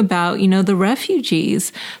current thing about, the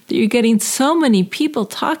refugees, that you're getting so many people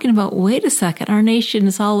talking about, wait a second, our nation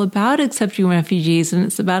is all about accepting refugees. And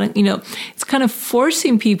it's about, it's kind of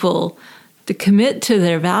forcing people to commit to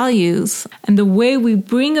their values. And the way we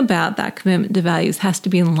bring about that commitment to values has to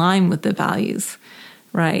be in line with the values.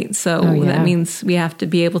 Right. So that means we have to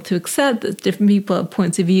be able to accept that different people have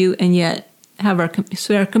points of view and yet our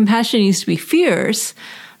compassion needs to be fierce.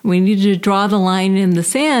 We need to draw the line in the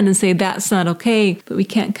sand and say that's not okay, but we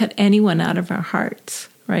can't cut anyone out of our hearts,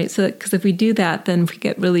 right? So, because if we do that, then we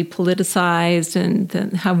get really politicized and then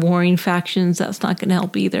have warring factions. That's not going to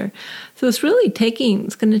help either. So it's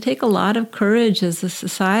going to take a lot of courage as a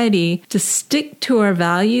society to stick to our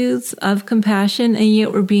values of compassion, and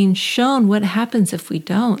yet we're being shown what happens if we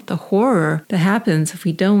don't, the horror that happens if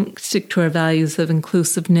we don't stick to our values of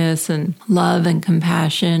inclusiveness and love and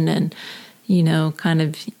compassion and kind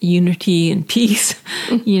of unity and peace,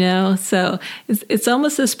 So it's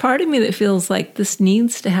almost this part of me that feels like this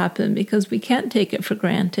needs to happen because we can't take it for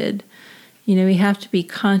granted. We have to be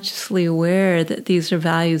consciously aware that these are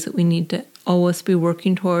values that we need to always be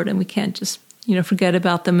working toward, and we can't just forget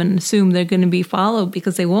about them and assume they're going to be followed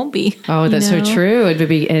because they won't be. Oh, that's so true. It would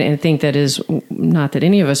be, and I think that is not that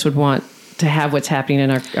any of us would want to have what's happening in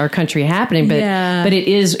our country happening, but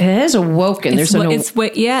it has awoken. It's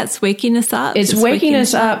waking us up. It's waking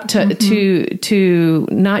us up to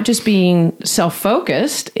not just being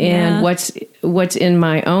self-focused and what's what's in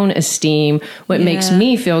my own esteem, what makes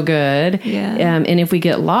me feel good. Yeah. And if we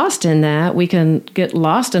get lost in that, we can get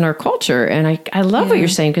lost in our culture. And I love what you're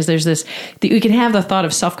saying, because there's this, we can have the thought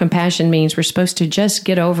of self-compassion means we're supposed to just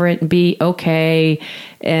get over it and be okay.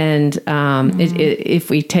 And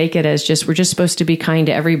if we take it as we're just supposed to be kind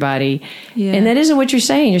to everybody. Yeah. And that isn't what you're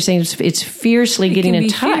saying. You're saying it's fiercely getting in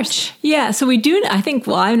touch. Fierce. Yeah. So we do, I think,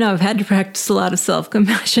 I know I've had to practice a lot of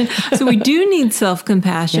self-compassion. So we do need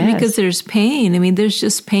self-compassion because there's pain. I mean, there's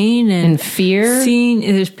just pain and fear.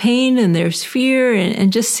 There's pain and there's fear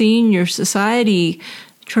and just seeing your society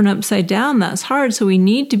turn upside down, that's hard. So we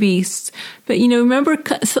need to be, but remember,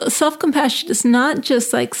 self-compassion is not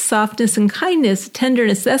just like softness and kindness,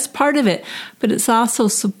 tenderness, that's part of it, but it's also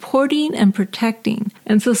supporting and protecting.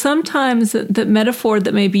 And so sometimes the metaphor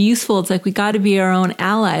that may be useful, it's like we got to be our own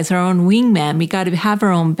allies, our own wingman, we got to have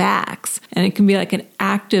our own backs. And it can be like an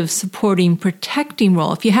active, supporting, protecting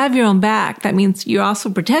role. If you have your own back, that means you also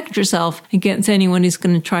protect yourself against anyone who's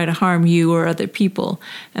going to try to harm you or other people.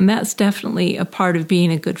 And that's definitely a part of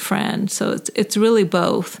being a good friend. So it's really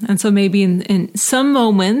both. And so maybe in some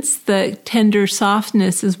moments, the tender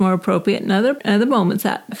softness is more appropriate. In other moments,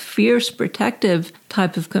 that fierce, protective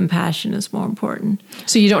type of compassion is more important.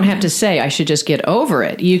 So you don't have to say, I should just get over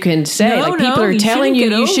it. You can say, people are telling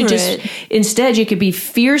you should just, instead you could be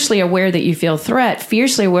fiercely aware that you feel threat,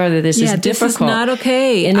 fiercely aware that this is difficult. This is not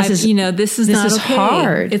okay. And this is not okay.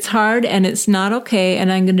 Hard. It's hard and it's not okay,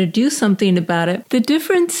 and I'm going to do something about it. The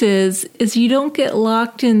difference is you don't get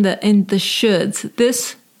locked in the shoulds.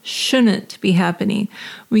 This shouldn't be happening.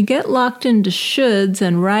 We get locked into shoulds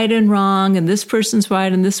and right and wrong, and this person's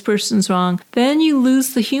right and this person's wrong. Then you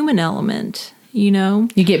lose the human element. You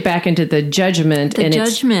get back into the judgment and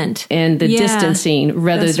the distancing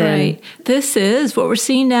rather than right. This is what we're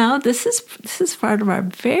seeing now. This is part of our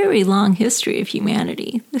very long history of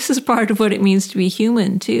humanity. This is part of what it means to be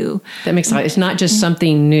human too. That makes sense. It's not just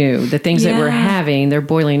something new. The things that we're having, they're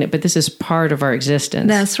boiling it, but this is part of our existence.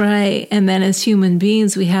 That's right. And then as human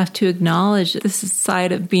beings, we have to acknowledge that this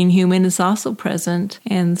side of being human is also present.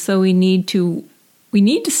 And so we need to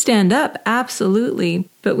stand up, absolutely,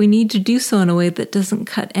 but we need to do so in a way that doesn't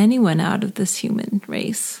cut anyone out of this human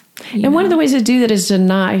race. And one of the ways to do that is to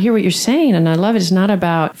not, I hear what you're saying, and I love it, it's not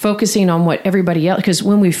about focusing on what everybody else, because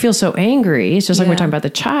when we feel so angry, it's just like we're talking about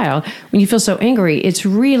the child, when you feel so angry, it's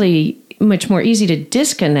really much more easy to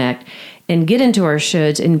disconnect and get into our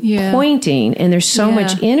shoulds and pointing, and there's so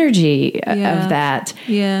much energy of that.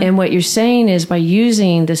 Yeah. And what you're saying is by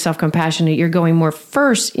using the self-compassion, you're going more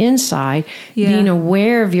first inside, being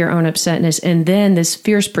aware of your own upsetness, and then this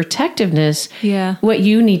fierce protectiveness, what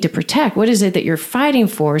you need to protect. What is it that you're fighting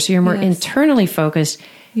for? So you're more internally focused.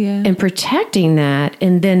 And protecting that,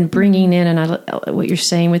 and then bringing in, and what you're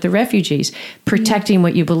saying with the refugees, protecting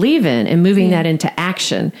what you believe in and moving that into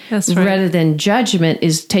action. That's right. Rather than judgment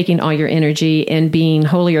is taking all your energy and being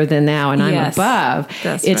holier than thou and I'm above.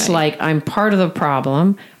 It's like I'm part of the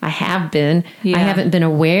problem. I have been. I haven't been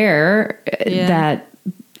aware that,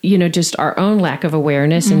 just our own lack of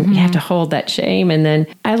awareness, and you have to hold that shame. And then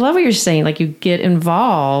I love what you're saying, like you get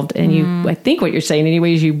involved, and I think what you're saying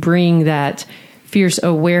anyway is you bring that fierce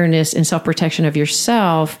awareness and self-protection of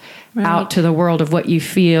yourself out to the world of what you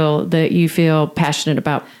feel passionate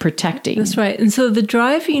about protecting. That's right. And so the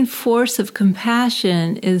driving force of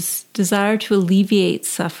compassion is desire to alleviate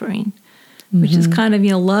suffering, which is kind of,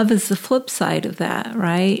 love is the flip side of that,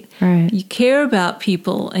 right? Right. You care about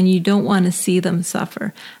people and you don't want to see them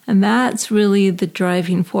suffer. And that's really the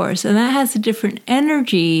driving force. And that has a different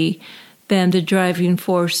energy than the driving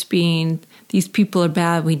force being, these people are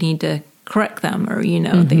bad, we need to correct them, or,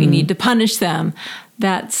 that we need to punish them.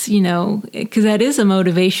 That's, because that is a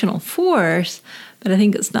motivational force, but I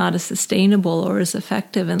think it's not as sustainable or as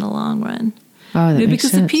effective in the long run. Oh, that makes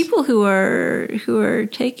because sense. The people who are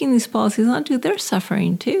taking these policies on, they're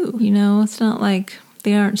suffering too. It's not like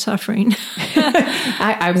they aren't suffering.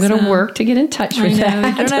 I'm going to work to get in touch with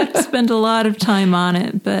that. You don't have to spend a lot of time on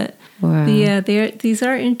it, but wow. These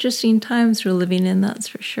are interesting times we're living in, that's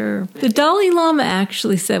for sure. The Dalai Lama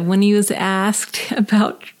actually said when he was asked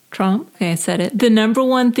about Trump, I said it, the number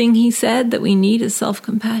one thing he said that we need is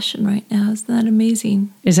self-compassion right now. Isn't that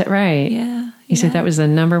amazing? Is that right? Yeah. He said that was the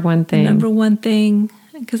number one thing. The number one thing.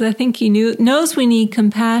 Because I think he knows we need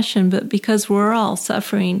compassion, but because we're all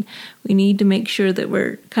suffering, we need to make sure that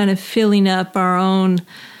we're kind of filling up our own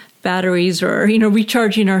batteries, or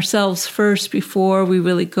recharging ourselves first before we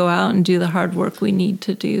really go out and do the hard work we need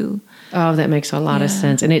to do. Oh, that makes a lot of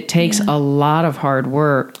sense. And it takes a lot of hard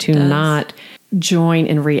work to not join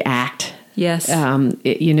and react. Yes.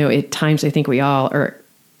 At times I think we all are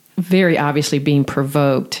very obviously being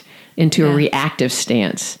provoked into a reactive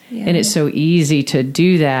stance. Yeah. And it's so easy to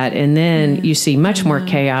do that. And then you see much more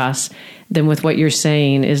chaos than with what you're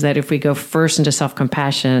saying, is that if we go first into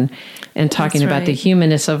self-compassion and talking about the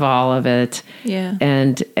humanness of all of it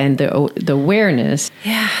and the awareness.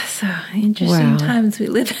 Yeah, so interesting times we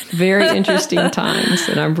live in. Very interesting times.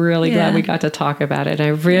 And I'm really glad we got to talk about it. And I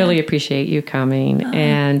really appreciate you coming.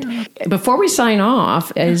 And before we sign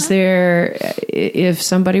off, is there, if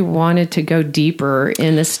somebody wanted to go deeper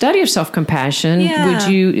in the study of self-compassion, would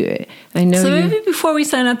you... I know. So maybe before we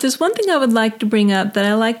sign up, there's one thing I would like to bring up that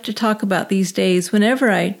I like to talk about these days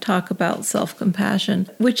whenever I talk about self-compassion,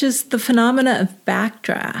 which is the phenomena of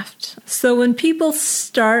backdraft. So when people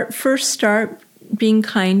first start being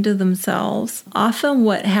kind to themselves, often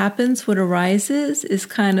what arises is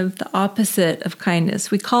kind of the opposite of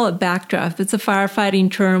kindness. We call it backdraft. It's a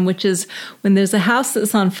firefighting term, which is when there's a house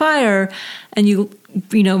that's on fire and you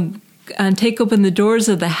take open the doors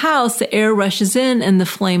of the house, the air rushes in and the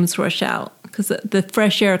flames rush out because the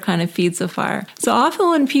fresh air kind of feeds the fire. So often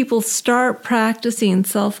when people start practicing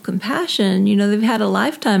self-compassion, they've had a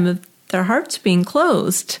lifetime of their hearts being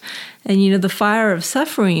closed and, the fire of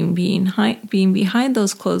suffering being behind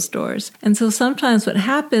those closed doors. And so sometimes what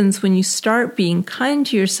happens when you start being kind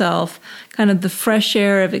to yourself, kind of the fresh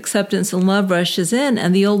air of acceptance and love rushes in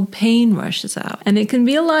and the old pain rushes out. And it can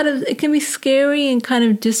be scary and kind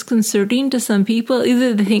of disconcerting to some people.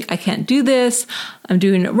 Either they think, I can't do this, I'm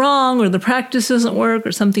doing it wrong, or the practice doesn't work,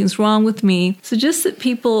 or something's wrong with me. So just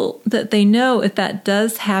that they know if that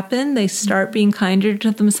does happen, they start being kinder to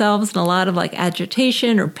themselves and a lot of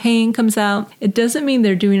agitation or pain comes out. It doesn't mean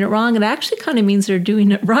they're doing it wrong. It actually kind of means they're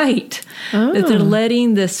doing it right. That they're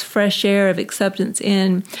letting this fresh air of acceptance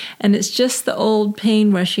in, and it's just the old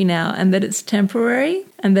pain rushing out, and that it's temporary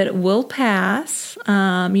and that it will pass.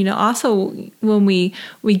 Also when we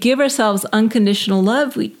give ourselves unconditional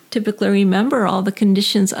love, we typically remember all the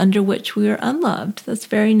conditions under which we are unloved. That's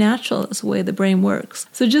very natural. That's the way the brain works.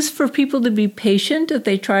 So just for people to be patient, if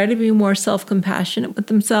they try to be more self-compassionate with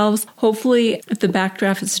themselves, hopefully if the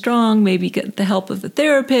backdraft is strong, maybe get the help of a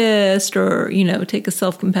therapist or, take a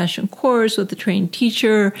self-compassion course with a trained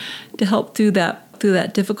teacher to help through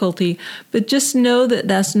that difficulty. But just know that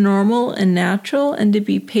that's normal and natural, and to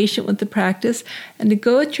be patient with the practice and to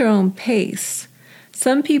go at your own pace.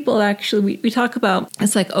 Some people actually, we talk about,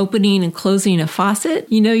 it's like opening and closing a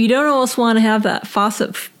faucet. You don't always want to have that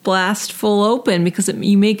faucet blast full open because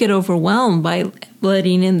you may get overwhelmed by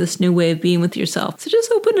letting in this new way of being with yourself. So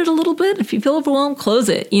just open it a little bit. If you feel overwhelmed, close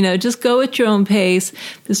it. Just go at your own pace.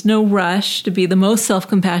 There's no rush to be the most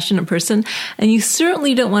self-compassionate person. And you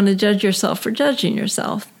certainly don't want to judge yourself for judging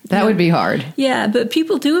yourself. That would be hard. Yeah, but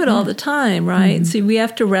people do it all the time, right? So we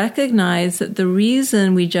have to recognize that the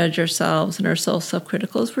reason we judge ourselves and are so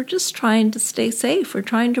self-critical is we're just trying to stay safe. We're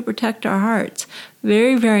trying to protect our hearts.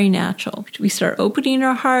 Very, very natural. We start opening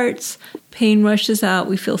our hearts, pain rushes out,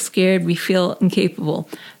 we feel scared, we feel incapable.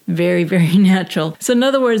 Very, very natural. So in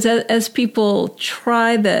other words, as people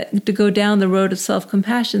try to go down the road of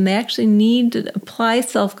self-compassion, they actually need to apply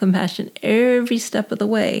self-compassion every step of the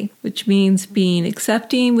way, which means being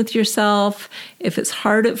accepting with yourself. If it's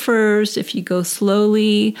hard at first, if you go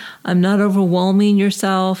slowly, not overwhelming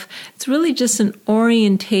yourself. It's really just an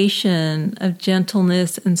orientation of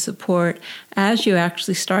gentleness and support as you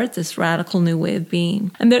actually start this radical new way of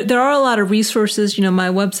being. And there are a lot of resources. My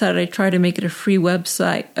website, I try to make it a free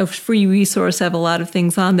website, a free resource. I have a lot of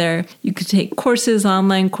things on there. You can take courses,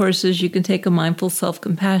 online courses. You can take a mindful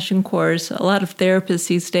self-compassion course. A lot of therapists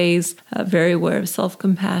these days are very aware of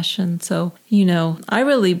self-compassion. So, I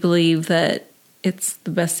really believe that it's the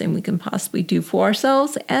best thing we can possibly do for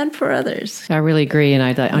ourselves and for others. I really agree.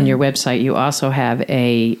 And on your website, you also have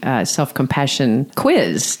a self-compassion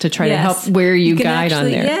quiz to try to help where you guide on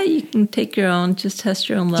there. Yeah, you can take your own, just test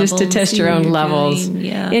your own levels. Just to test your own levels.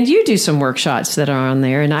 Yeah. And you do some workshops that are on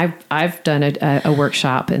there. And I've done a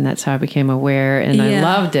workshop, and that's how I became aware. And I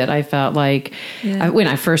loved it. I felt like when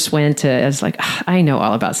I first went I was like, I know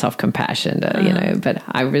all about self-compassion, but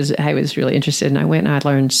I was really interested. And I went and I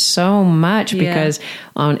learned so much because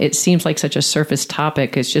it seems like such a surface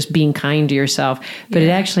topic. It's just being kind to yourself, but it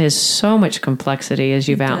actually has so much complexity, as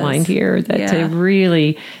you've outlined here, that to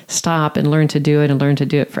really stop and learn to do it and learn to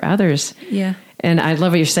do it for others. Yeah. And I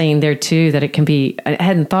love what you're saying there too, that it can be, I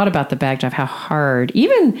hadn't thought about the backdraft, how hard,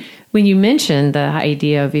 even when you mentioned the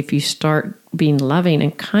idea of if you start being loving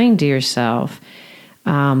and kind to yourself,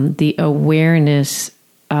 the awareness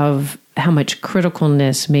of how much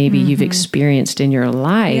criticalness maybe you've experienced in your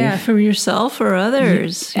life. Yeah, from yourself or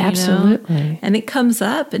others. Absolutely. And it comes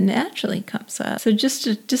up, it naturally comes up. So just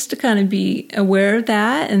to kind of be aware of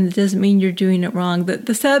that, and it doesn't mean you're doing it wrong.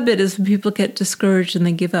 The sad bit is when people get discouraged and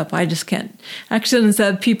they give up. I just can't. Actually,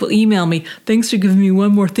 instead, people email me, thanks for giving me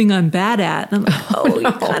one more thing I'm bad at. And I'm like,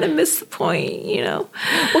 you kind of missed the point, Well,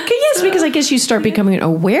 yes, because I guess you start becoming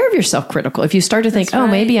aware of your self-critical. If you start to think,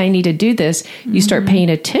 maybe I need to do this, you start paying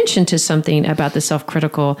attention to something about the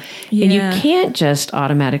self-critical, and you can't just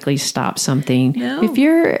automatically stop something. No. If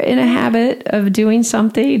you're in a habit of doing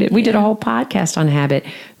something, we did a whole podcast on habit.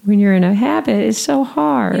 When you're in a habit, it's so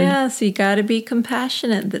hard. Yeah, so you got to be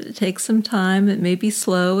compassionate that it takes some time. It may be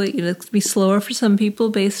slow. It could be slower for some people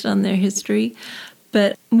based on their history.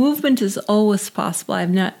 But movement is always possible.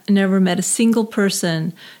 I've never met a single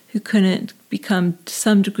person who couldn't become to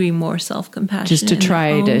some degree more self-compassionate. Just to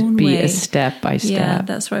try to be a step by step. Yeah,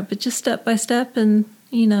 that's right. But just step by step and,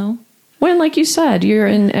 When, like you said, you're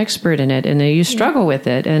an expert in it and you struggle with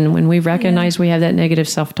it. And when we recognize we have that negative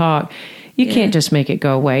self-talk, you can't just make it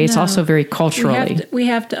go away. It's also very culturally. We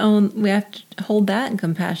have to hold that in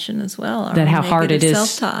compassion as well. That how hard it is.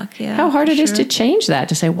 Self-talk. Yeah, how hard it is to change that,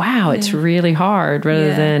 to say, wow, it's really hard,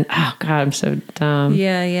 rather than, oh, God, I'm so dumb.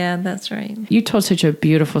 Yeah, that's right. You told such a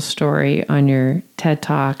beautiful story on your TED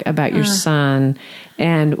Talk about your son.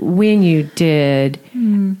 And when you did,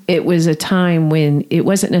 it was a time when it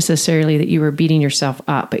wasn't necessarily that you were beating yourself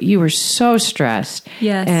up, but you were so stressed.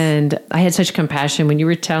 Yes. And I had such compassion when you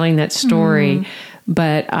were telling that story.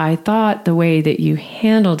 But I thought the way that you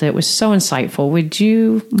handled it was so insightful. Would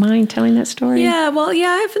you mind telling that story? Yeah, well,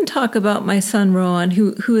 I often talk about my son, Rowan,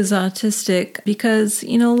 who is autistic, because,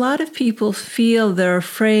 a lot of people feel they're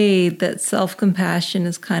afraid that self-compassion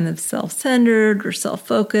is kind of self-centered or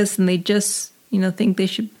self-focused, and they just, think they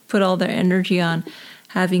should put all their energy on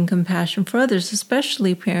having compassion for others,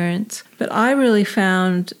 especially parents. But I really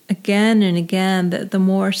found again and again that the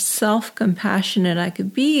more self-compassionate I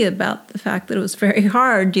could be about the fact that it was very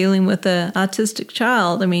hard dealing with an autistic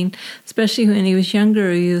child. I mean, especially when he was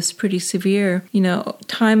younger, he was pretty severe.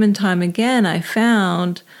 Time and time again, I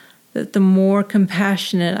found that the more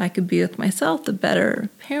compassionate I could be with myself, the better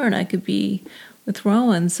parent I could be with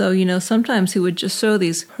Rowan. So, sometimes he would just throw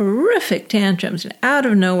these horrific tantrums out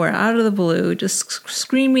of nowhere, out of the blue, just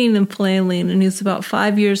screaming and flailing. And he was about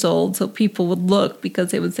 5 years old. So people would look because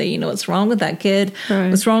they would say, what's wrong with that kid? Right.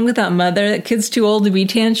 What's wrong with that mother? That kid's too old to be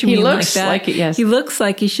tantruming like that. Like it, yes. He looks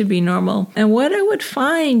like he should be normal. And what I would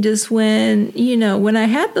find is when I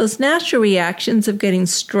had those natural reactions of getting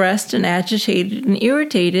stressed and agitated and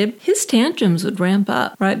irritated, his tantrums would ramp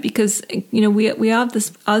up, right? Because, we have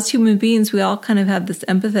this, as human beings, we all kind of have this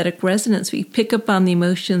empathetic resonance. We pick up on the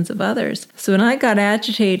emotions of others. So when I got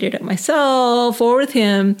agitated at myself or with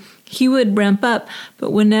him, he would ramp up.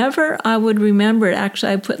 But whenever I would remember it,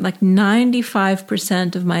 actually I put like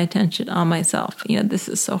 95% of my attention on myself. This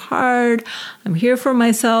is so hard. I'm here for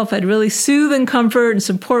myself. I'd really soothe and comfort and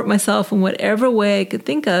support myself in whatever way I could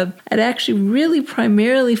think of. I'd actually really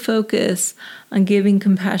primarily focus on giving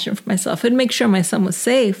compassion for myself. I'd make sure my son was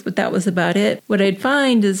safe, but that was about it. What I'd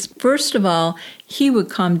find is, first of all, he would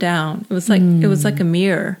calm down. It was like a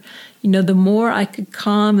mirror. The more I could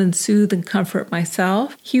calm and soothe and comfort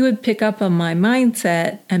myself, he would pick up on my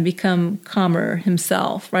mindset and become calmer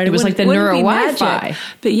himself, right? It was like the neuro Wi-Fi.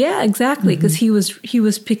 But yeah, exactly, because he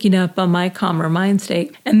was picking up on my calmer mind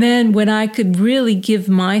state. And then when I could really give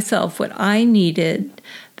myself what I needed,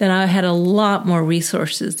 then I had a lot more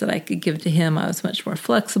resources that I could give to him. I was much more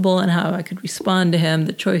flexible in how I could respond to him,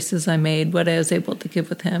 the choices I made, what I was able to give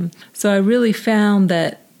with him. So I really found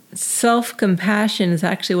that self-compassion is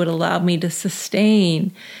actually what allowed me to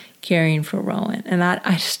sustain caring for Rowan. And I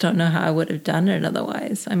just don't know how I would have done it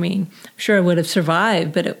otherwise. I mean, I'm sure I would have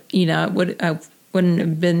survived, but I wouldn't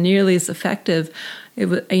have been nearly as effective.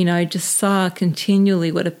 I just saw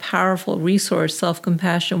continually what a powerful resource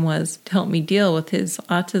self-compassion was to help me deal with his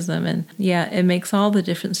autism. And it makes all the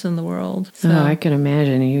difference in the world. So, I can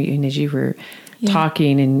imagine. And as you were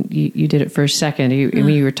talking, and you did it for a second, when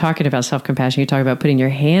you were talking about self-compassion, you talk about putting your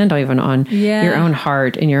hand even on your own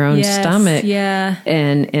heart and your own stomach,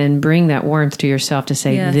 and bring that warmth to yourself to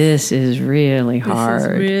say, this is really hard. This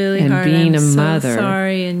is really and hard. being I'm a mother, so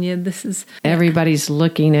sorry, and this is everybody's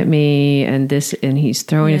looking at me, and he's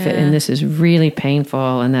throwing a fit, and this is really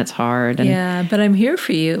painful, and that's hard. And, but I'm here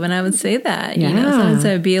for you, and I would say that. Sometimes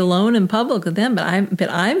I'd be alone in public with them, but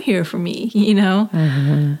I'm here for me.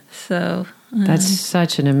 So. That's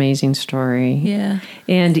such an amazing story. Yeah.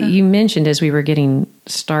 And you mentioned as we were getting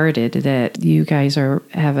started that you guys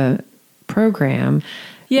have a program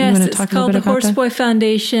Yes, you it's called the Horseboy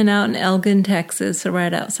Foundation out in Elgin, Texas, so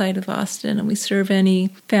right outside of Austin. And we serve any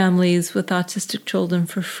families with autistic children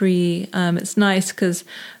for free. It's nice because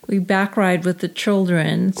we back ride with the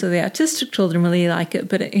children. So the autistic children really like it,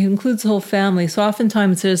 but it includes the whole family. So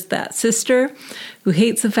oftentimes there's that sister who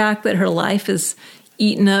hates the fact that her life is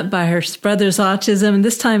eaten up by her brother's autism. And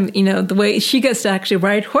this time, the way she gets to actually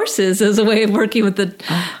ride horses is a way of working with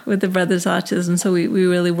the brother's autism. So we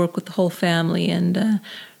really work with the whole family, and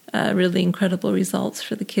really incredible results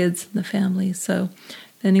for the kids and the family. So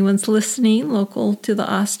if anyone's listening local to the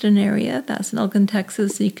Austin area, that's in Elgin,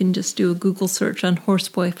 Texas, you can just do a Google search on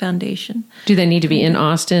Horseboy Foundation. Do they need to be in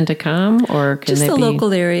Austin to come, or can just they the be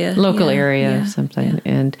local area? Local area, something.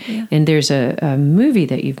 And there's a movie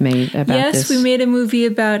that you've made about this. Yes, we made a movie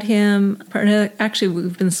about him. Actually,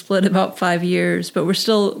 we've been split about 5 years, but we're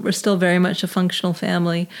still very much a functional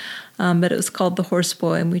family. But it was called The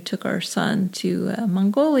Horseboy, and we took our son to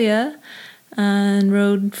Mongolia and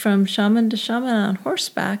rode from shaman to shaman on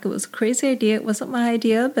horseback. It was a crazy idea. It wasn't my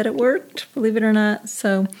idea, but it worked, believe it or not.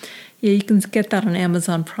 So, yeah, you can get that on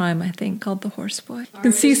Amazon Prime, I think, called The Horseboy. You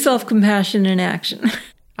can see self-compassion in action.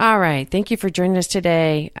 All right. Thank you for joining us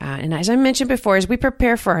today. And as I mentioned before, as we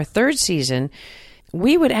prepare for our third season,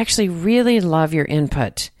 we would actually really love your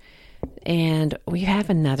input. And we have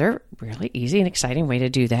another really easy and exciting way to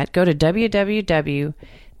do that. Go to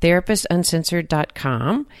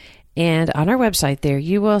www.therapistsuncensored.com. And on our website there,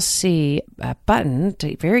 you will see a button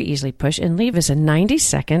to very easily push and leave us a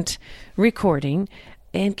 90-second recording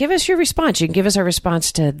and give us your response. You can give us a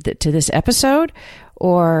response to this episode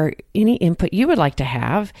or any input you would like to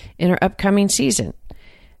have in our upcoming season.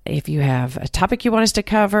 If you have a topic you want us to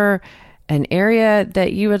cover, an area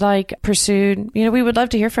that you would like pursued, we would love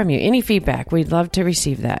to hear from you. Any feedback, we'd love to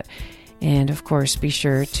receive that. And of course, be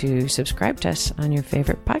sure to subscribe to us on your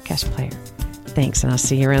favorite podcast player. Thanks, and I'll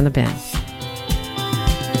see you around the bend.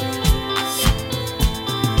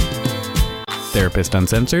 Therapist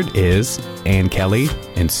Uncensored is Ann Kelly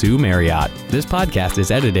and Sue Marriott. This podcast is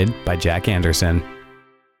edited by Jack Anderson.